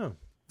was. I don't know.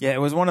 Yeah, it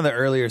was one of the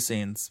earlier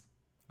scenes.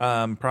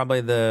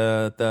 Probably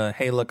the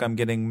hey look, I'm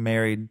getting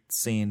married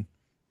scene.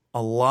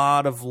 A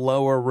lot of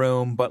lower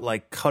room, but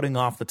like cutting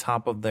off the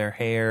top of their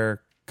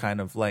hair, kind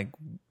of like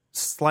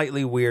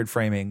slightly weird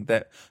framing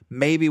that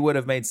maybe would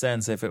have made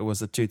sense if it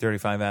was a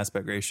 2:35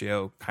 aspect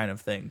ratio kind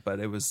of thing, but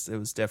it was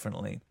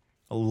definitely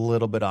a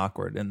little bit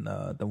awkward in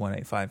the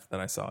 1:85 that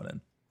I saw it in,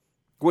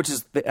 which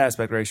is the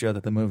aspect ratio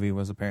that the movie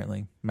was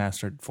apparently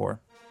mastered for,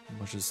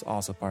 which is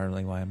also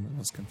partly why I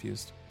was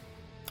confused.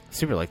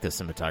 Super like the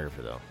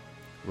cinematographer though,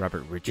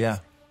 Robert Richards. Yeah,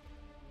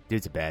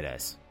 dude's a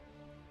badass.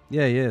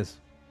 Yeah, he is.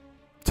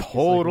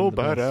 Total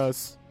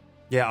badass.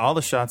 Yeah, all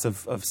the shots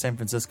of San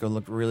Francisco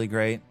looked really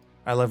great.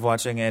 I love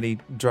watching Eddie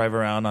drive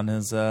around on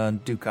his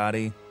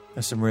Ducati.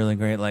 There's some really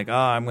great, like,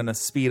 I'm going to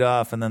speed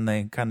off, and then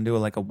they kind of do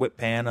like a whip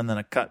pan, and then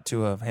a cut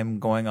to him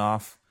going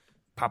off,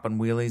 popping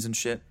wheelies and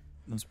shit.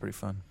 It was pretty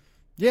fun.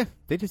 Yeah,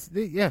 it is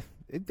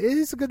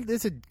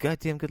it's a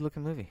goddamn good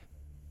looking movie.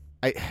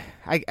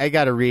 I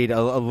got to read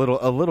a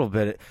little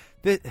bit.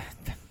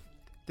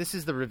 This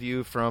is the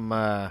review from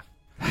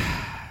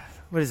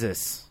what is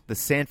this? The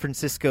San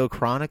Francisco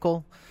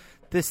Chronicle.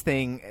 This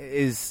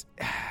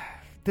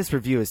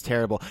review is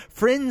terrible.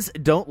 Friends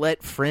don't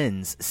let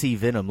friends see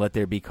Venom. Let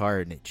there be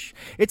carnage.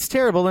 It's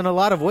terrible in a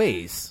lot of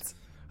ways.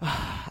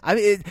 I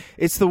mean,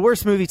 it's the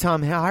worst movie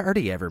Tom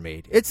Hardy ever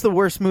made. It's the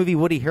worst movie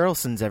Woody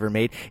Harrelson's ever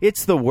made.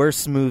 It's the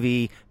worst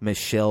movie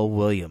Michelle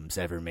Williams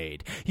ever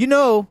made. You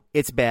know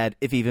it's bad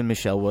if even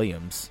Michelle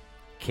Williams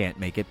can't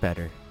make it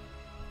better.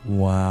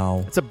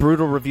 Wow. It's a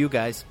brutal review,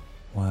 guys.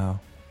 Wow.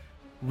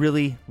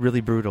 Really,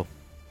 really brutal.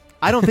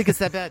 I don't think it's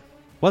that bad.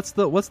 What's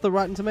the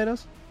Rotten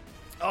Tomatoes?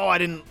 Oh, I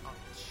didn't...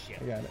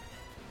 I got it.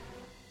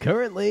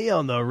 Currently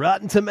on the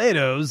Rotten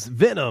Tomatoes,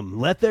 Venom,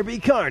 Let There Be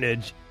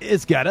Carnage,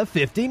 it's got a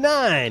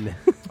 59.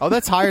 Oh,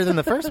 that's higher than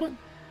the first one?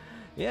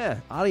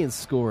 Yeah, audience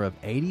score of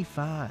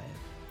 85.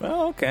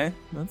 Oh, okay.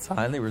 That's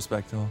highly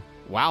respectable.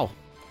 Wow.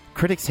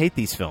 Critics hate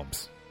these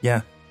films.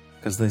 Yeah,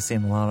 because they've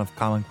seen a lot of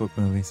comic book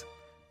movies,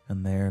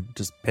 and they're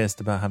just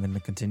pissed about having to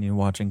continue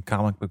watching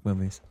comic book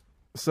movies.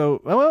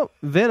 So, well,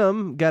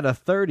 Venom got a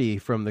 30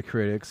 from the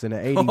critics and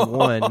an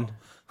 81.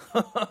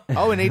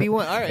 Oh, an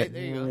 81. All right,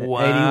 there you go.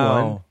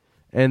 Wow. 81.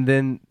 And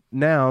then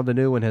now the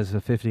new one has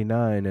a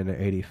 59 and an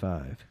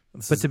 85.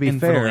 But to be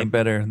fair,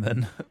 better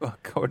than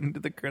according to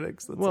the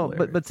critics. That's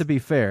hilarious. but to be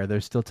fair,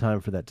 there's still time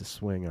for that to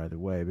swing either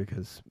way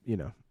because,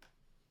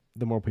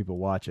 the more people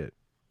watch it.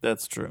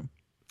 That's true.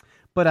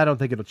 But I don't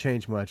think it'll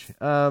change much.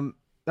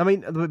 I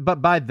mean,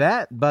 but by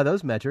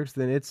those metrics,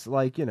 then it's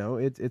like,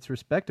 it's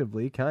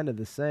respectively kind of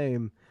the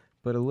same,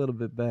 but a little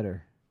bit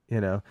better.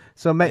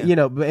 So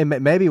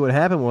maybe what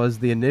happened was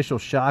the initial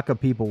shock of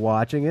people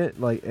watching it,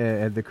 like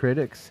the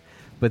critics,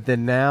 but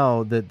then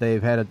now that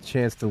they've had a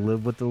chance to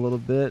live with it a little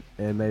bit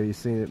and maybe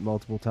seen it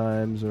multiple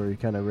times, or you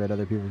kind of read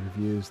other people's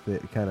reviews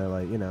that kind of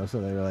like so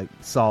they were like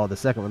saw the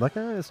second one like,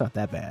 it's not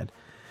that bad,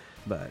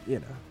 but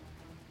it's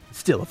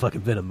still a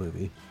fucking Venom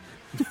movie.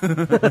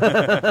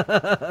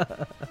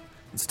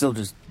 It's still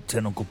just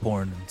tentacle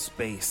porn in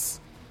space,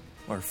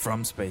 or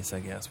from space,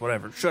 I guess.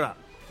 Whatever. Shut up.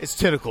 It's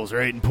tentacles,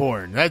 right? And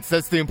porn. That's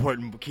the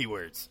important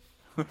keywords.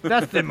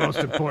 That's the most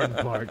important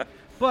part.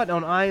 But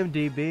on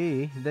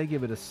IMDb, they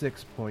give it a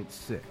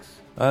 6.6.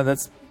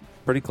 That's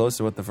pretty close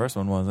to what the first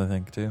one was, I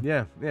think, too.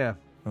 Yeah. It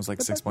was like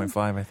 6.5,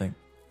 I think.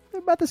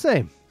 They're about the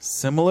same.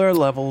 Similar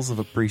levels of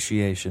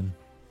appreciation.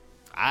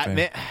 I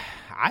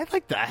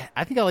like that.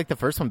 I think I like the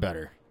first one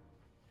better.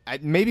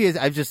 Maybe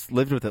I've just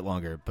lived with it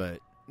longer, but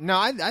no,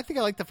 I think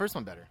I like the first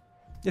one better.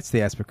 It's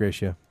the aspect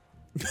ratio.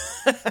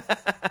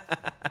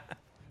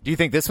 Do you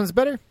think this one's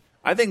better?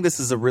 I think this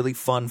is a really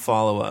fun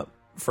follow-up,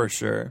 for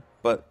sure.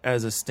 But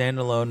as a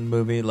standalone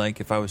movie, like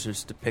if I was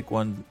just to pick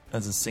one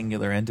as a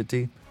singular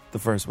entity, the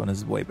first one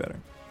is way better.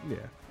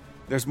 Yeah.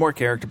 There's more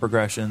character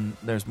progression.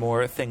 There's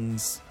more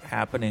things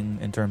happening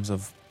in terms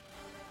of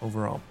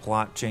overall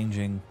plot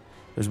changing.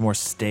 There's more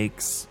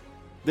stakes.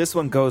 This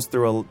one goes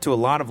through to a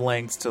lot of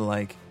lengths to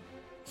like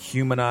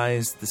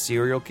humanize the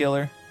serial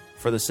killer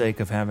for the sake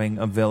of having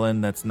a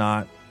villain that's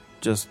not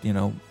just,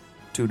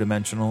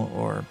 two-dimensional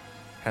or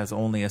has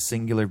only a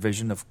singular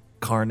vision of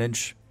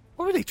carnage.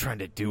 What were they trying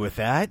to do with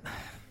that?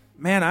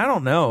 Man, I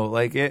don't know.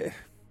 Like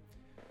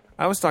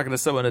I was talking to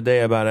someone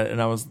today about it,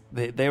 and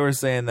they were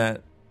saying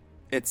that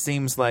it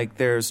seems like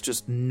there's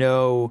just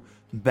no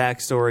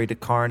backstory to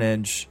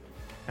Carnage.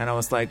 And I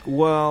was like,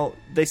 well,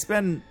 they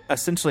spend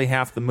essentially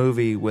half the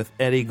movie with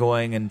Eddie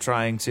going and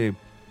trying to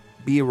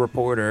be a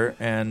reporter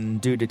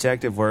and do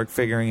detective work,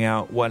 figuring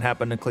out what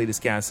happened to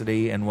Cletus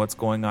Cassidy and what's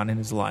going on in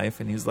his life.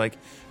 And he's like,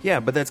 yeah,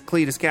 but that's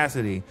Cletus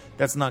Cassidy.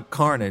 That's not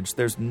Carnage.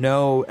 There's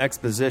no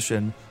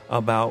exposition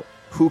about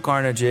who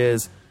Carnage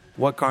is,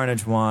 what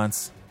Carnage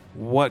wants,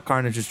 what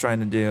Carnage is trying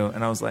to do.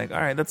 And I was like, all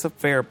right, that's a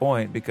fair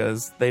point,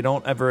 because they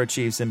don't ever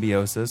achieve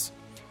symbiosis.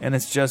 And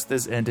it's just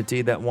this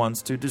entity that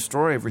wants to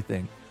destroy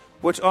everything,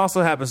 which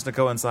also happens to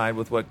coincide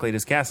with what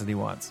Cletus Cassidy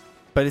wants.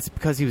 But it's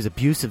because he was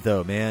abusive,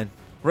 though, man.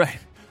 Right.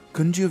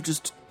 Couldn't you have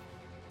just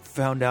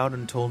found out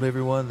and told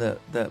everyone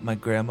that my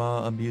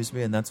grandma abused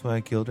me and that's why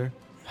I killed her?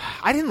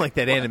 I didn't like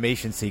that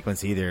animation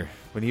sequence either.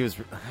 When he was...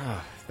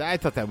 I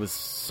thought that was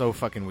so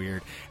fucking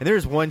weird. And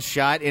there's one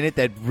shot in it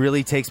that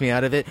really takes me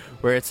out of it,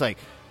 where it's like,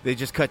 they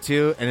just cut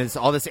to, and it's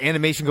all this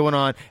animation going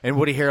on, and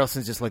Woody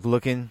Harrelson's just like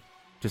looking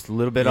just a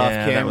little bit off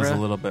camera. Yeah, that was a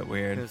little bit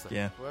weird. Like,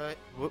 yeah.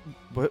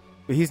 What?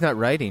 He's not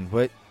writing.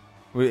 What?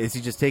 Is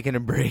he just taking a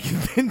break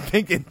and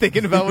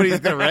thinking about what he's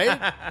going to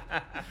write?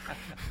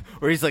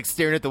 Or he's like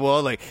staring at the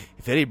wall like,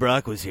 if Eddie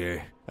Brock was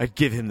here, I'd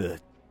give him the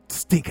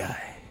stink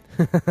eye.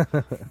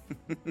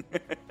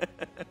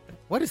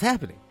 What is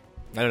happening?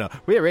 I don't know.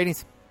 We have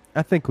ratings?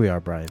 I think we are,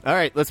 Brian. All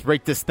right, let's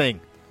rate this thing.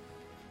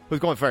 Who's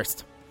going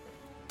first?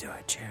 Do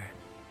it, Jared.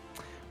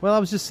 Well, I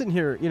was just sitting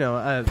here,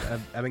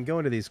 I've been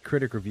going to these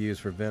critic reviews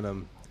for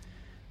Venom.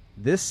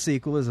 This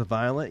sequel is a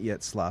violent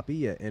yet sloppy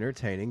yet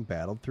entertaining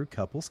battle through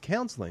couples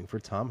counseling for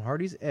Tom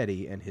Hardy's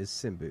Eddie and his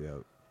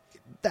symbiote.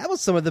 That was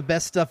some of the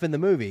best stuff in the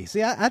movie.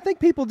 See, I think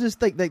people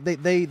just think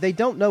they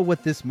don't know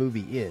what this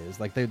movie is.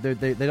 Like they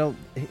don't.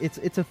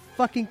 It's a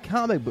fucking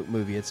comic book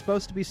movie. It's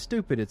supposed to be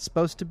stupid. It's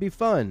supposed to be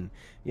fun.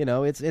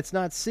 It's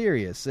not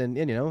serious, and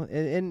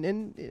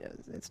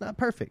it's not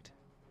perfect,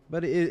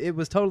 but it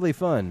was totally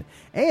fun,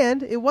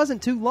 and it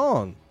wasn't too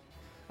long.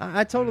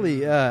 I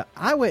totally.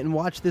 I went and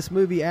watched this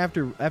movie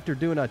after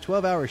doing a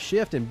 12-hour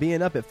shift and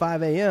being up at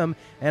 5 a.m.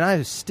 and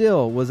I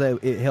still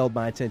it held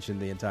my attention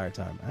the entire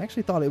time. I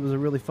actually thought it was a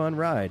really fun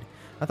ride.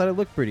 I thought it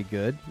looked pretty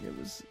good. It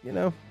was,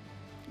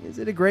 is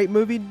it a great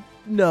movie?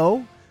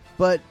 No,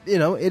 but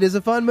it is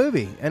a fun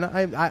movie, and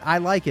I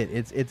like it.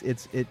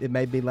 It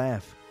made me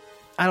laugh.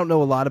 I don't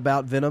know a lot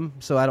about Venom,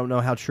 so I don't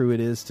know how true it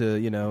is to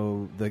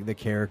the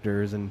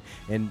characters and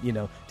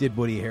did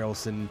Woody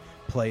Harrelson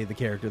play the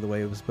character the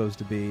way it was supposed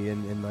to be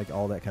and like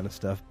all that kind of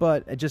stuff.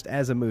 But just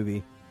as a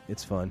movie,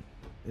 it's fun.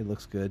 It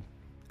looks good.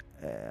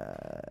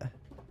 I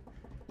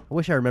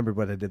wish I remembered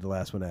what I did the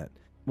last one at.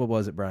 What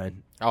was it,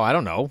 Brian? Oh, I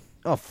don't know.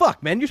 Oh,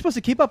 fuck, man. You're supposed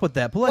to keep up with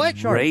that. Pull out your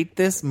chart. Rate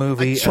this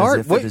movie as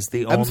if it is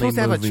the only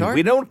movie.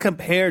 We don't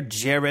compare,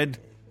 Jared.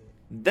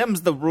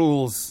 Them's the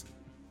rules.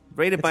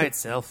 Rate it by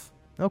itself.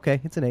 Okay,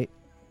 it's an 8.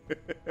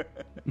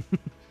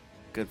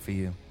 Good for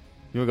you.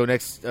 You want to go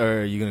next,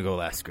 or are you going to go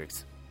last,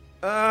 Griggs?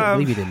 I can't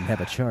believe you didn't have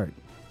a chart.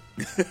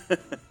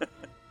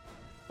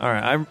 All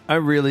right, I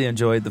really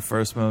enjoyed the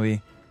first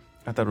movie.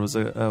 I thought it was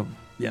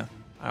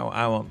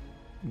I won't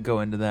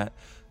go into that.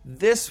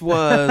 This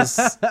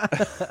was...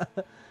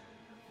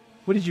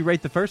 What did you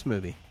rate the first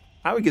movie?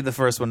 I would give the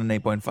first one an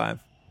 8.5.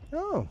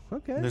 Oh,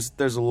 okay.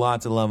 There's a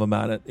lot to love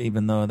about it,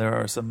 even though there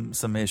are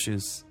some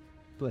issues.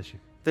 Bless you.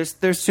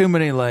 There's too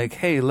many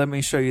hey, let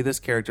me show you this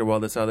character while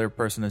this other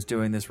person is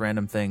doing this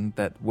random thing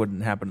that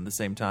wouldn't happen at the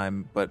same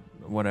time, but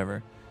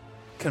whatever.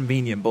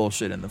 Convenient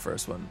bullshit in the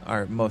first one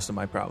are most of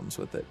my problems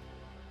with it.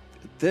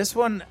 This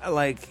one,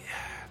 I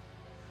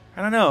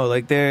don't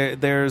know,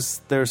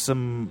 there's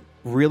some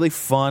really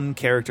fun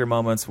character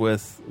moments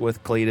with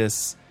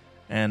Cletus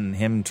and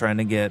him trying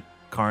to get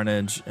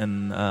Carnage,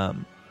 and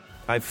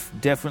I've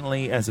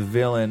definitely, as a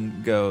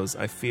villain goes,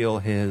 I feel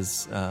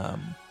his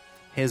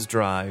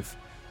drive,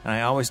 and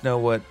I always know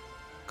what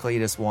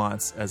Cletus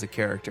wants as a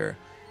character.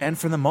 And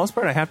for the most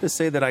part, I have to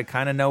say that I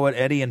kind of know what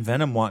Eddie and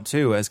Venom want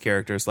too as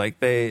characters. Like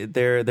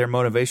their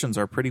motivations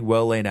are pretty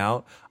well laid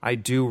out. I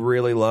do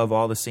really love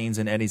all the scenes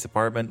in Eddie's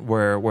apartment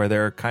where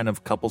they're kind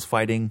of couples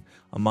fighting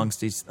amongst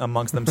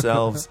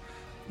themselves.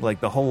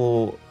 Like the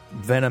whole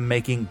Venom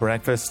making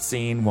breakfast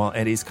scene while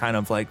Eddie's kind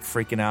of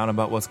freaking out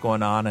about what's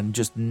going on and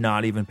just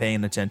not even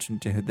paying attention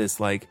to this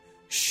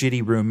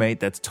shitty roommate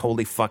that's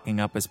totally fucking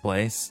up his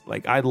place.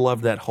 I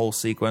loved that whole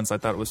sequence. I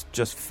thought it was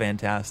just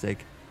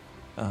fantastic.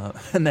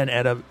 And then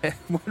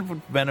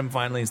when Venom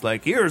finally is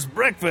like, here's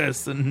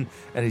breakfast, and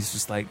he's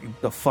just like,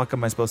 the fuck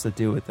am I supposed to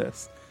do with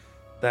this?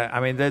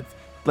 The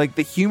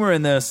humor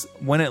in this,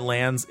 when it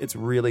lands, it's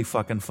really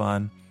fucking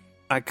fun.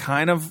 I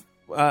kind of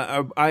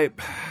I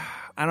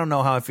don't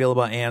know how I feel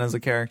about Anne as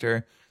a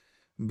character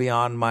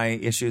beyond my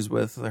issues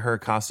with her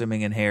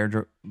costuming and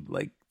hair.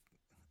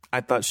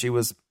 I thought she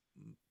was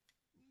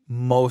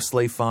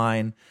mostly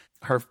fine.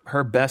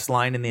 Her best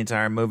line in the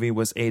entire movie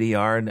was 80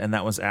 yard, and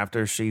that was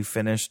after she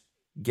finished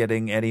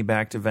getting Eddie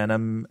back to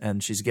Venom,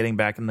 and she's getting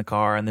back in the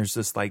car, and there's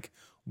this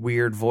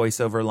weird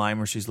voiceover line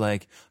where she's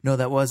like, no,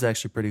 that was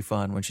actually pretty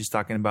fun, when she's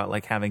talking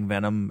about having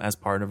Venom as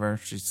part of her.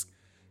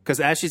 Because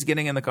as she's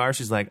getting in the car,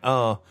 she's like,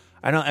 oh,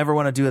 I don't ever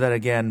want to do that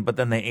again, but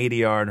then they 80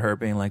 yard her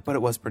being like, but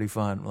it was pretty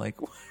fun.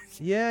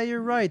 Yeah,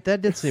 you're right.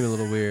 That did seem a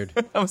little weird.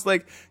 I was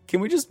like, can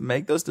we just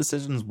make those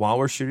decisions while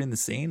we're shooting the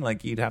scene?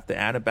 You'd have to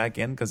add it back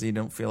in because you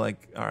don't feel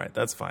like, all right,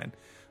 that's fine.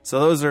 So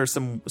those are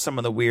some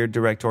of the weird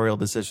directorial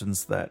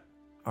decisions that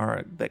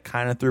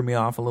kind of threw me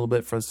off a little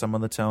bit for some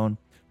of the tone.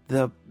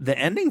 The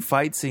ending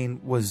fight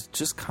scene was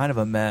just kind of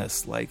a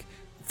mess.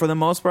 For the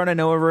most part, I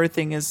know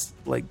everything is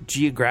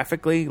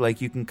geographically,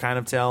 you can kind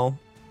of tell.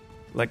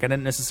 I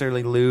didn't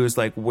necessarily lose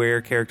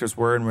where characters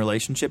were in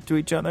relationship to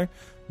each other,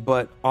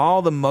 but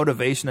all the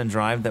motivation and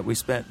drive that we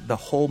spent the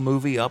whole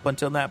movie up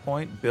until that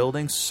point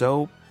building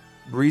so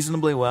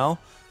reasonably well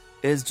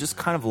is just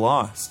kind of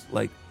lost.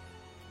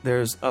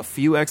 There's a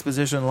few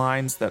exposition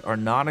lines that are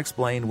not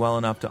explained well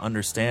enough to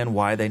understand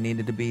why they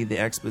needed to be the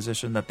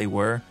exposition that they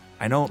were.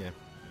 I don't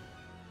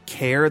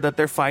care that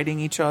they're fighting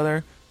each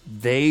other.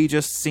 They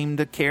just seem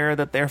to care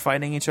that they're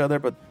fighting each other,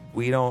 but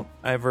we don't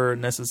ever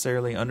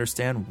necessarily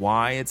understand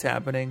why it's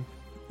happening.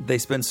 They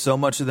spend so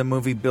much of the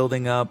movie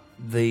building up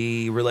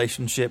the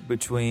relationship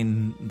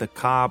between the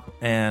cop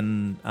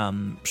and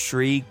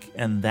Shriek,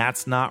 and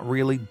that's not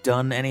really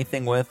done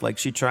anything with.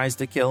 She tries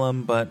to kill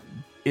him, but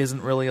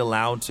isn't really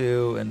allowed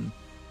to, and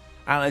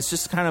it's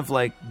just kind of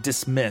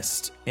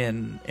dismissed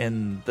in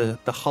the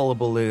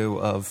hullabaloo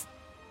of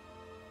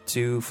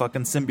two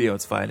fucking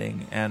symbiotes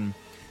fighting. And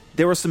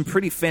there were some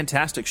pretty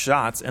fantastic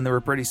shots, and there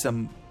were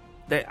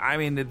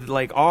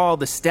like all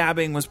the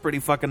stabbing was pretty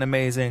fucking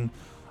amazing.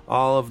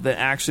 All of the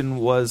action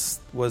was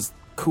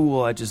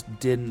cool. I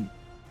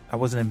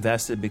wasn't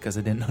invested because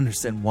I didn't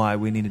understand why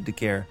we needed to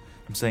care.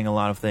 I'm saying a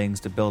lot of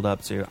things to build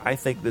up to. I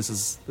think this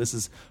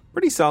is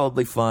pretty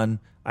solidly fun.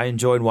 I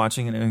enjoyed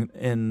watching it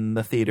in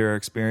the theater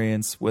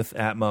experience with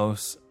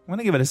Atmos. I'm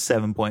gonna give it a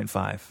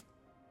 7.5.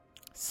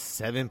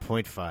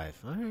 7.5.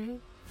 All right.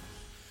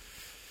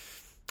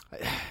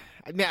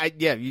 I mean,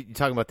 you're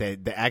talking about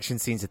the action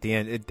scenes at the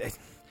end.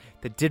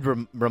 That did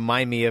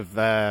remind me of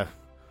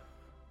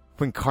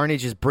when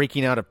Carnage is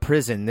breaking out of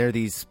prison. There are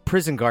these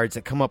prison guards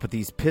that come up with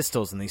these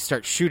pistols and they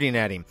start shooting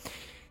at him.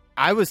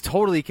 I was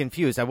totally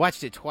confused. I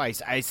watched it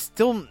twice. I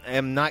still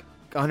am not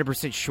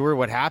 100% sure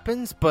what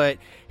happens, but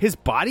his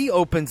body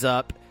opens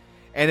up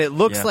and it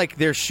looks like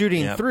they're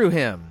shooting through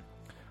him.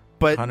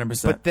 But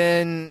 100%. But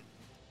then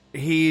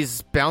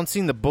he's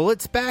bouncing the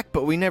bullets back,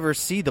 but we never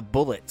see the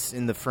bullets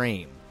in the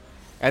frame.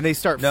 And they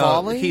start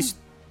falling?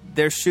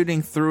 They're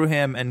shooting through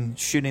him and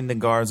shooting the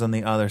guards on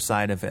the other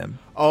side of him.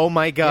 Oh,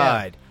 my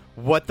God.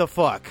 Yeah. What the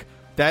fuck?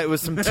 That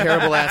was some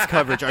terrible-ass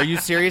coverage. Are you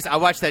serious? I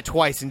watched that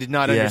twice and did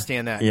not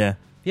understand that. Yeah.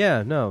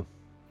 Yeah, no.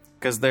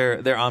 Because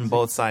they're on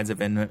both sides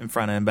of him, in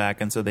front and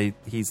back, and so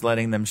he's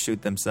letting them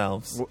shoot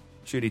themselves.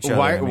 Shoot each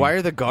other. Why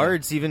are the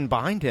guards even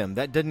behind him?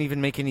 That doesn't even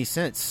make any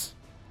sense.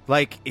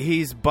 Like,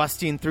 he's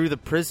busting through the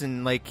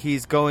prison like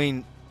he's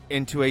going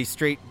into a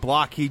straight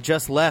block. He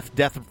just left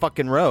Death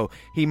fucking Row.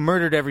 He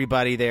murdered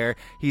everybody there.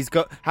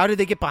 How did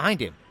they get behind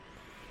him?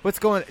 What's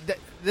going?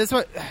 This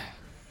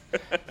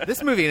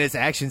movie and its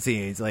action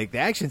scenes, like the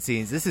action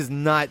scenes. This is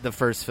not the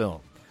first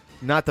film.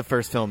 Not the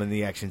first film in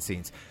the action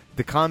scenes.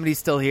 The comedy's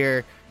still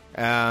here.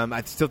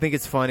 I still think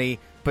it's funny,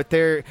 but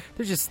there's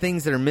just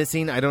things that are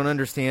missing. I don't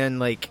understand,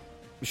 like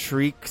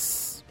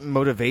Shriek's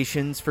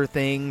motivations for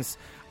things.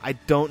 I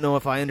don't know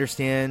if I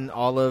understand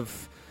all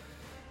of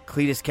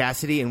Cletus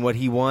Cassidy and what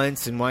he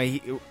wants and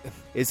why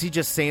is he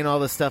just saying all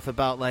this stuff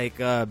about like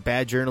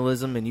bad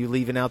journalism and you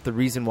leaving out the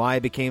reason why I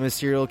became a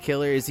serial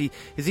killer? Is he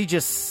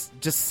just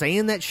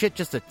saying that shit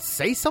just to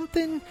say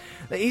something?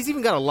 He's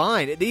even got a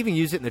line. They even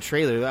used it in the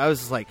trailer. I was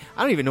just like,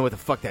 I don't even know what the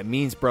fuck that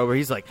means, bro. Where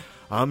he's like,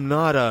 I'm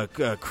not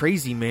a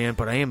crazy man,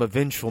 but I am a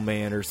vengeful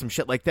man or some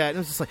shit like that. And it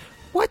was just like,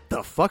 what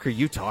the fuck are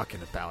you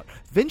talking about?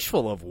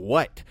 Vengeful of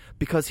what?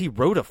 Because he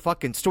wrote a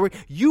fucking story?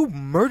 You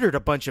murdered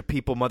a bunch of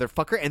people,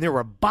 motherfucker, and there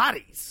were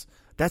bodies.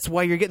 That's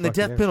why you're getting the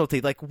death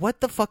penalty. Like,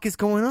 what the fuck is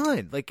going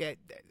on? Like,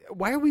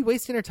 why are we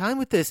wasting our time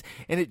with this?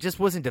 And it just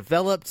wasn't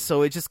developed,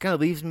 so it just kind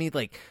of leaves me,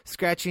 like,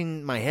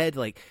 scratching my head.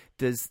 Like,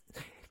 is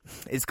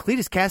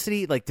Cletus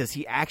Cassidy, like, does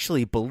he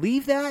actually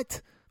believe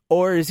that?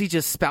 Or is he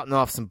just spouting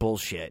off some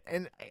bullshit?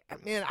 And,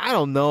 man, I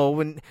don't know.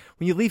 When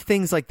you leave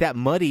things like that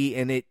muddy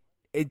and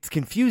it's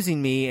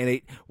confusing me,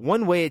 and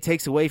one way it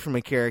takes away from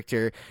a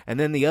character, and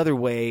then the other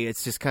way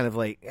it's just kind of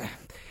like,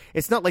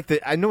 it's not like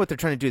I know what they're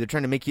trying to do. They're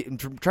trying to make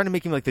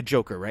him like the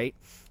Joker, right?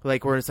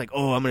 Like where it's like,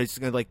 oh, I'm just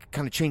gonna like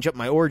kind of change up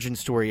my origin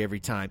story every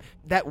time.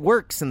 That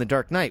works in The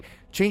Dark Knight.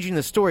 Changing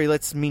the story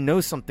lets me know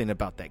something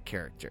about that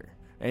character,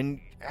 and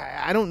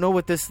I don't know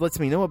what this lets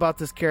me know about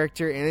this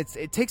character, and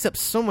it takes up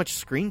so much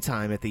screen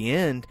time at the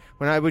end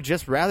when I would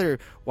just rather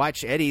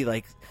watch Eddie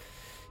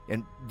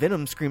and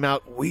Venom scream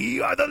out, "We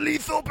are the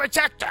lethal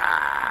protector!"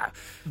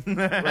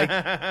 Like,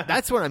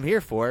 that's what I'm here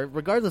for,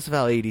 regardless of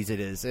how 80s it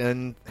is.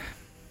 And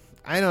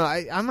I don't know,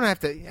 I'm going to have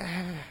to...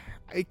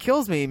 It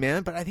kills me,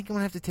 man, but I think I'm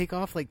going to have to take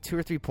off like 2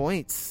 or 3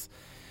 points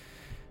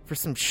for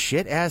some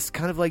shit-ass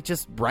kind of like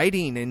just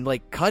writing and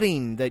like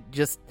cutting that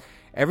just...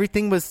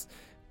 Everything was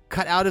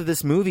cut out of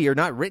this movie or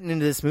not written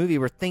into this movie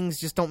where things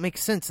just don't make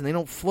sense and they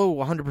don't flow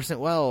 100%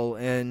 well.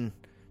 And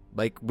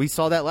like we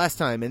saw that last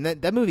time, and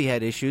that movie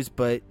had issues,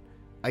 but...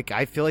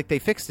 I feel like they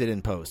fixed it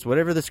in post.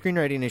 Whatever the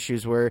screenwriting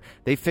issues were,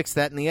 they fixed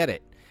that in the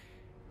edit.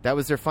 That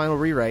was their final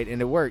rewrite,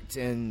 and it worked.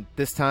 And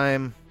this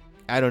time,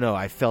 I don't know.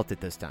 I felt it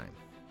this time.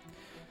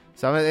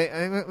 So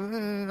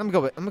I'm gonna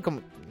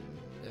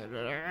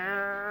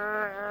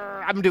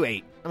do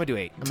 8.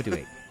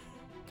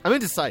 I'm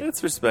undecided.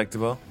 It's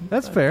respectable.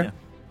 That's fair. Yeah.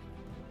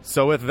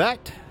 So with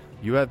that,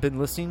 you have been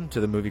listening to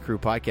the Movie Crew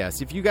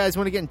Podcast. If you guys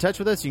want to get in touch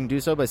with us, you can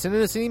do so by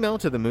sending us an email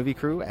to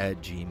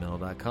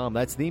themoviecrew@gmail.com.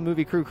 That's the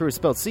Movie Crew. Crew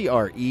spelled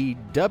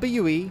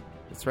CREWE.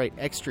 That's right,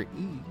 extra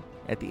E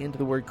at the end of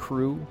the word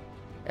crew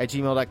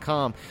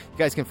 @gmail.com. You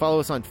guys can follow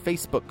us on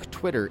Facebook,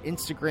 Twitter,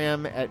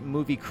 Instagram at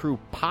Movie Crew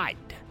Pod.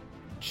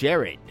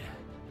 Jared,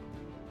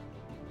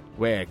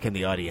 where can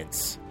the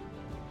audience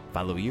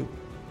follow you?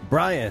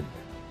 Brian,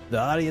 the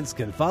audience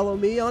can follow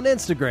me on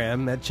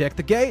Instagram at Check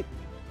the Gate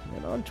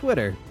and on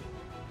Twitter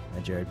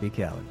at Jared B.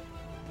 Callen.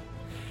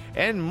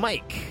 And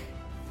Mike,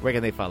 where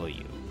can they follow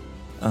you?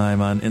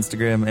 I'm on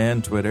Instagram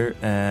and Twitter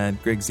at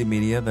Griggsy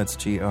Media. That's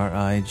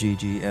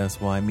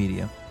GRIGGSY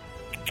Media.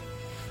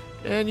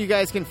 And you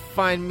guys can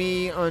find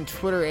me on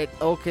Twitter at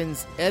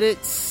Elkins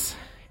Edits.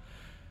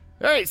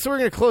 All right, so we're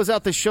going to close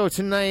out the show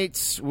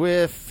tonight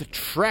with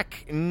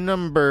track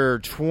number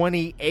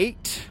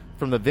 28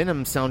 from the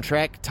Venom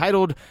soundtrack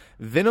titled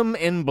Venom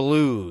and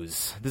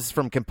Blues. This is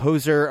from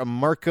composer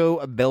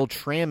Marco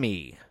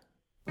Beltrami.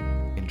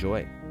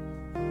 Enjoy.